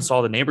she runs to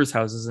all the neighbors'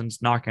 houses and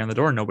is knocking on the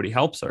door and nobody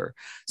helps her.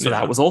 So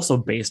that was also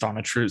based on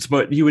a true,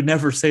 but you would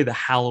never say that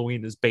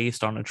Halloween is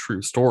based on a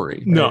true story.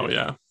 Right? No,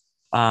 yeah.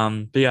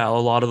 But yeah, a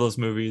lot of those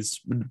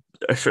movies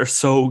are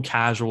so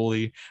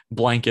casually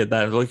blanket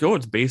that like, oh,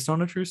 it's based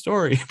on a true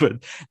story,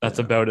 but that's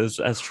about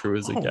as true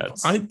as it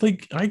gets. I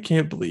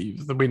can't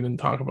believe that we didn't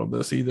talk about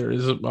this either.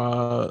 Is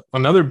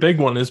another big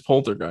one is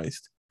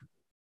Poltergeist.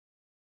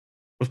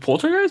 Was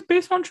Poltergeist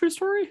based on true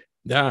story?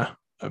 Yeah,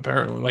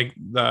 apparently. Like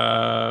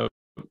the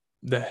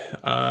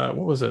what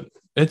was it?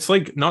 It's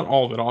like not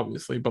all of it,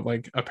 obviously, but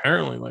like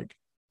apparently like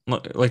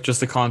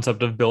just the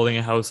concept of building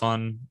a house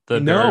on the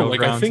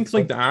I think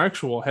like the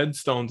actual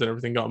headstones and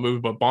everything got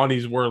moved, but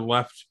bodies were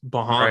left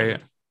behind,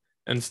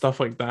 and stuff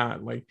like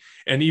that. Like,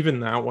 and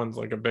even that one's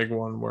like a big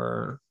one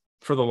where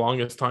for the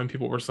longest time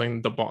people were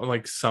saying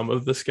like some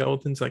of the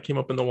skeletons that came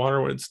up in the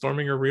water when it's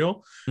storming are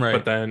real,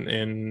 but then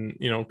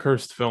in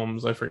Cursed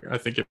Films, I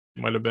think it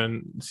might have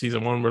been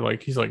season 1 where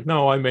like he's like,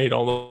 no, I made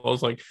all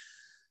those, like,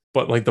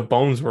 but like the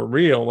bones were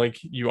real. Like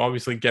you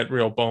obviously get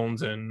real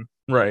bones in,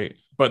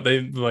 but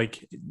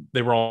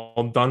they were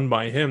all done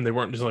by him. They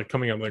weren't just like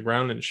coming out of the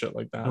ground and shit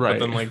like that. But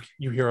then like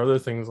you hear other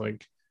things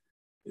like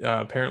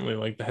apparently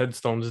like the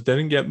headstones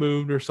didn't get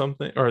moved or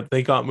something, or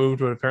they got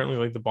moved, but apparently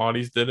like the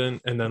bodies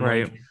didn't. And then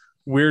like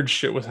weird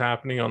shit was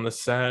happening on the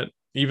set.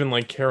 Even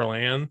like Carol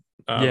Ann,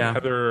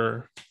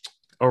 Heather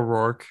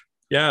O'Rourke,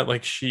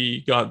 like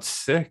she got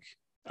sick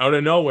out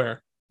of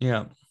nowhere.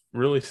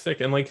 Really sick,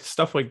 and like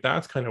stuff like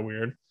that's kind of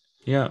weird.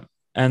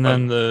 And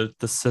then the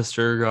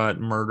sister got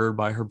murdered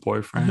by her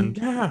boyfriend.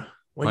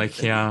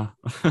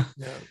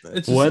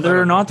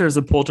 Whether or not there's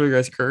a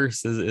poltergeist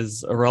curse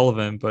is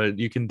irrelevant, but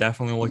you can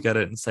definitely look at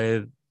it and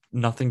say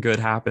nothing good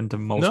happened to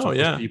most of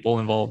the people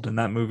involved in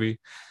that movie.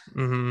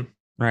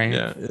 Right?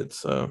 Yeah, it's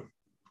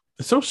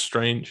so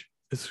strange.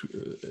 It's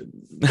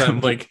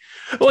like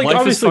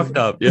obviously fucked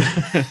up.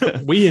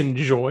 Yeah, we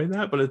enjoy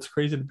that, but it's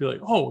crazy to be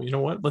like, oh, you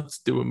know what? Let's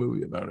do a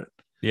movie about it.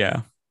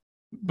 Yeah.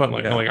 But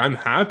like I'm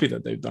happy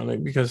that they've done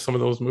it, because some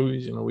of those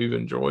movies, we've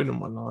enjoyed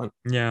and whatnot.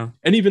 Yeah.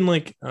 And even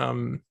like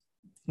what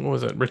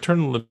was it?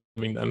 Return of the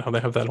Living Dead, how they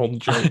have that whole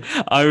joke.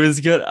 I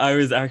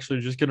was actually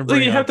just gonna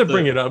bring you have to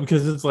bring it up,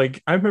 because it's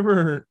like I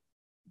remember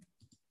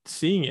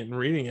seeing it and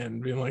reading it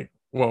and being like,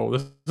 whoa,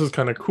 this is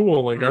kind of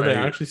cool. Like, are they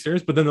Right. actually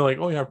serious? But then they're like,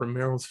 oh yeah,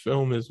 Romero's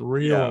film is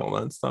real Yeah. and all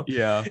that stuff.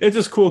 Yeah. It's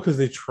just cool because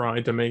they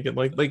tried to make it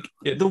like The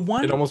it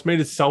one almost made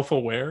it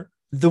self-aware.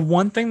 the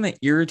one thing that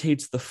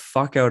irritates the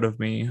fuck out of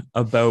me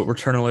about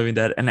Return of the Living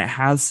Dead, and it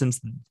has since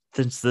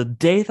the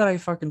day that I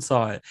fucking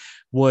saw it,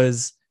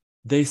 was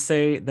they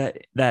say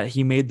that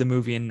he made the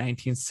movie in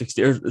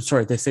 1960, or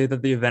sorry, they say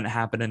that the event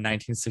happened in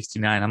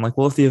 1969. I'm like,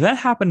 well, if the event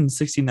happened in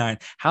 69,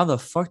 how the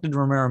fuck did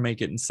Romero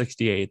make it in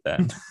 68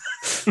 then?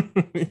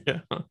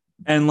 Yeah.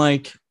 And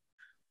like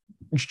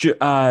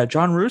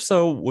John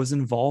Russo was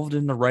involved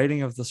in the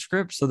writing of the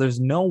script, so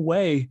there's no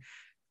way,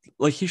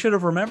 like, he should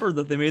have remembered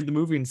that they made the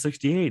movie in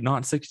 68,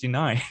 not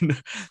 69.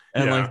 And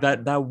Yeah.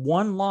 like that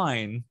one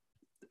line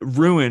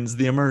ruins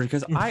the immersion,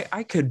 because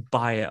I could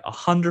buy it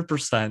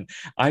 100%.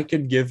 I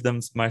could give them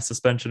my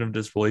suspension of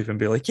disbelief and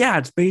be like, yeah,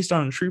 it's based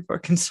on a true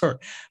fucking story.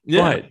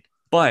 Yeah.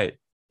 But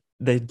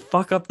they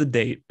fuck up the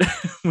date,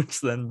 which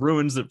then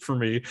ruins it for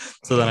me.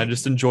 So then I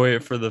just enjoy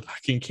it for the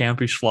fucking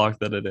campy schlock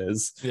that it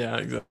is. Yeah,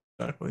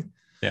 exactly.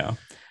 Yeah.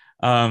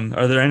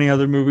 Are there any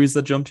other movies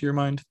that jump to your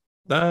mind?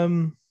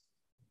 I'll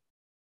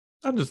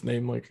just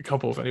name like a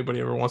couple if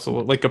anybody ever wants to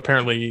look. Like,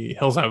 apparently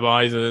Hills Have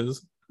Eyes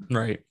is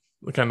Right.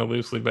 kind of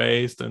loosely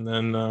based, and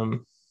then I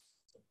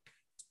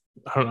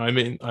don't know. I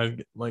mean, I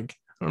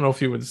don't know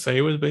if you would say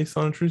it was based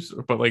on a true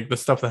story, but like the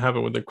stuff that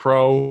happened with the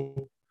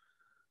Crow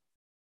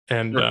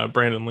and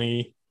Brandon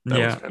Lee, that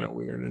was kind of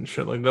weird and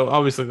shit. Like,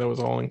 obviously that was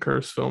all in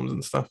Curse films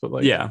and stuff, but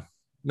like, Yeah.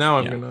 now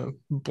I'm gonna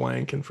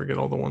blank and forget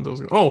all the ones I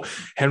was. Oh,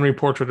 Henry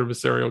Portrait of a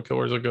Serial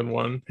Killer is a good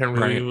one.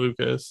 Henry Lee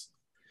Lucas.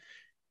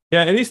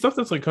 Yeah, any stuff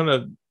that's like kind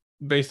of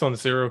based on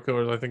serial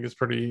killers, I think is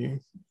pretty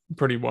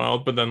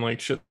wild. But then like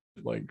shit,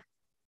 like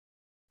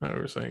I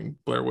was saying,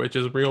 Blair Witch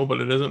is real, but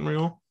it isn't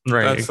real.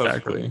 Right.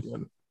 Exactly.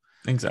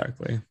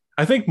 Exactly.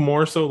 I think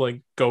more so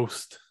like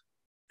ghost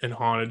and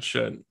haunted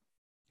shit,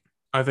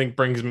 I think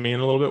brings me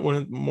in a little bit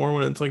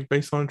when it's like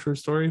based on a true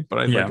story. But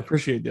I like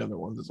appreciate the other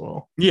ones as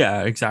well.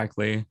 Yeah,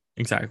 exactly.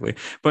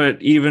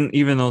 But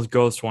even those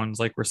ghost ones,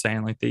 like we're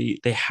saying, like they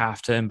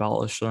have to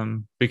embellish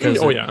them, because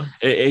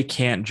it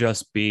can't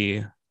just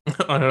be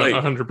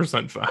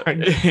 100%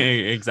 fact.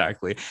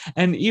 Exactly.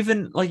 And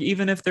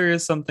even if there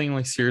is something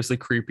like seriously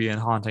creepy and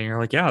haunting, you're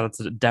like, yeah, that's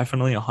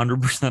definitely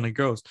 100% a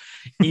ghost.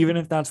 Even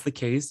if that's the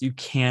case, you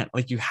can't,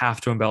 like, you have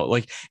to embellish.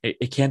 Like,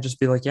 it can't just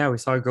be like, yeah, we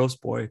saw a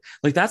ghost boy.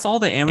 Like, that's all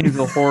the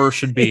Amityville horror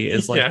should be,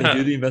 is like they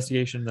do the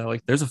investigation, they're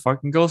like, there's a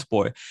fucking ghost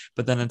boy,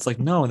 but then it's like,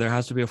 no, there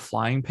has to be a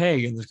flying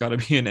pig and there's got to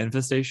be an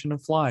infestation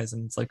of flies,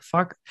 and it's like,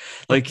 fuck,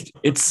 like,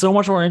 it's so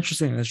much more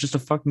interesting. It's just a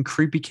fucking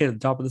creepy kid at the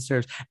top of the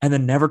stairs, and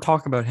then never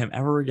talk about him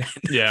ever again.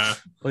 Yeah.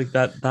 Like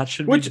that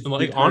should which be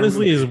like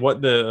honestly is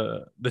what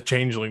the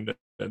Changeling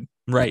did.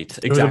 Right.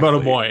 Exactly. It was about a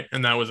boy,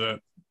 and that was it.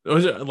 It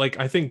was like,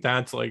 I think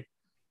that's like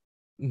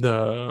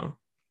the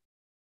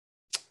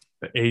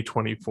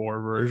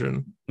A24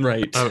 version,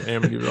 right, of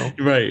Amityville.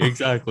 Right,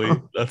 exactly.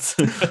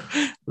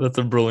 That's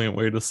a brilliant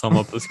way to sum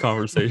up this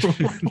conversation.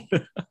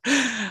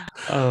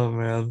 Oh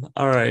man.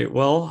 All right,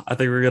 well, I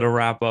think we're gonna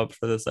wrap up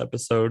for this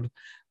episode.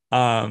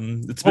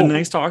 It's been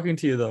nice talking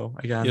to you though,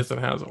 again. Yes, it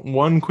has.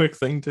 One quick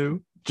thing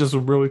too, just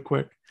really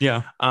quick.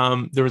 Yeah.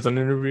 There was an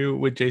interview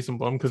with Jason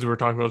Blum, because we were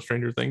talking about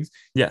Stranger Things.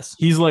 Yes.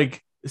 He's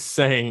like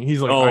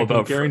I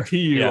can guarantee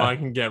you yeah. I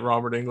can get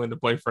Robert Englund to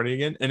play Freddy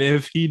again. And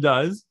if he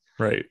does,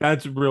 right,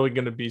 that's really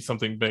going to be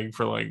something big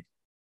for like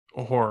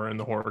horror in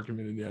the horror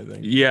community, I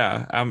think.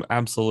 Yeah,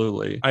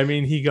 absolutely. I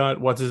mean, he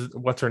got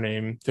what's her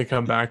name to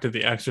come back to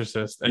The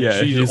Exorcist, and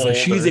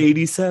she's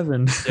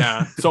 87.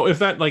 Yeah. So if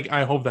that, like,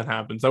 I hope that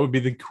happens. That would be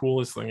the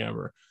coolest thing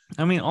ever.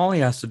 I mean, all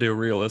he has to do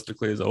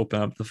realistically is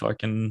open up the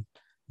fucking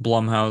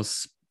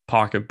Blumhouse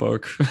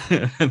pocketbook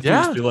and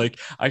just be like,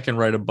 I can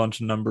write a bunch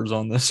of numbers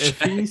on this.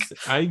 If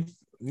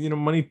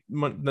money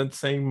that's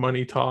saying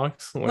money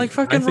talks. Like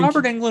fucking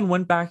Robert Englund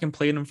went back and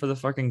played him for the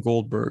fucking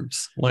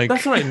Goldbergs. Like,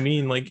 that's what I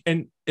mean. Like,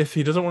 and if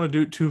he doesn't want to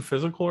do it too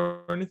physical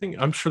or anything,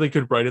 I'm sure they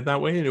could write it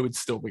that way and it would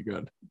still be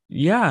good.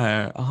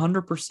 Yeah,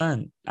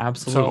 100%.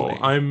 Absolutely.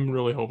 So I'm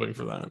really hoping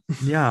for that.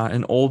 Yeah,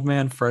 an old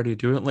man Freddy.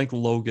 Do it like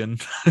Logan.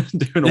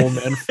 Do an old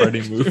man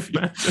Freddy movie.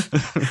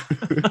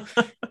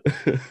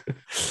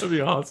 That'd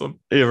be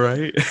awesome. Yeah,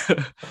 right?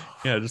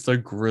 Yeah, just a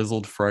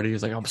grizzled Freddy.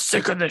 He's like, I'm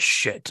sick of this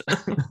shit.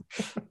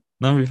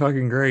 That'd be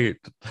fucking great.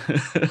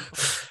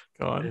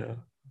 God. Yeah.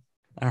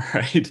 All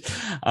right.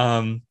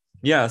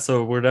 Yeah,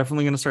 so we're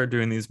definitely going to start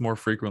doing these more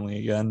frequently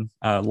again.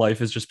 Life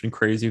has just been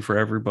crazy for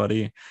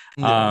everybody.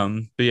 Yeah.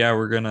 But yeah,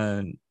 we're going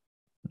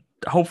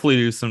to hopefully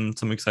do some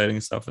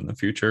exciting stuff in the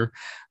future.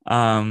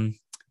 But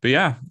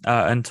yeah,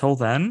 until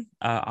then,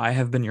 I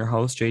have been your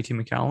host,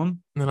 JT McCallum.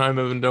 And I'm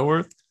Evan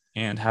Dilworth.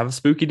 And have a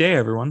spooky day,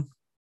 everyone.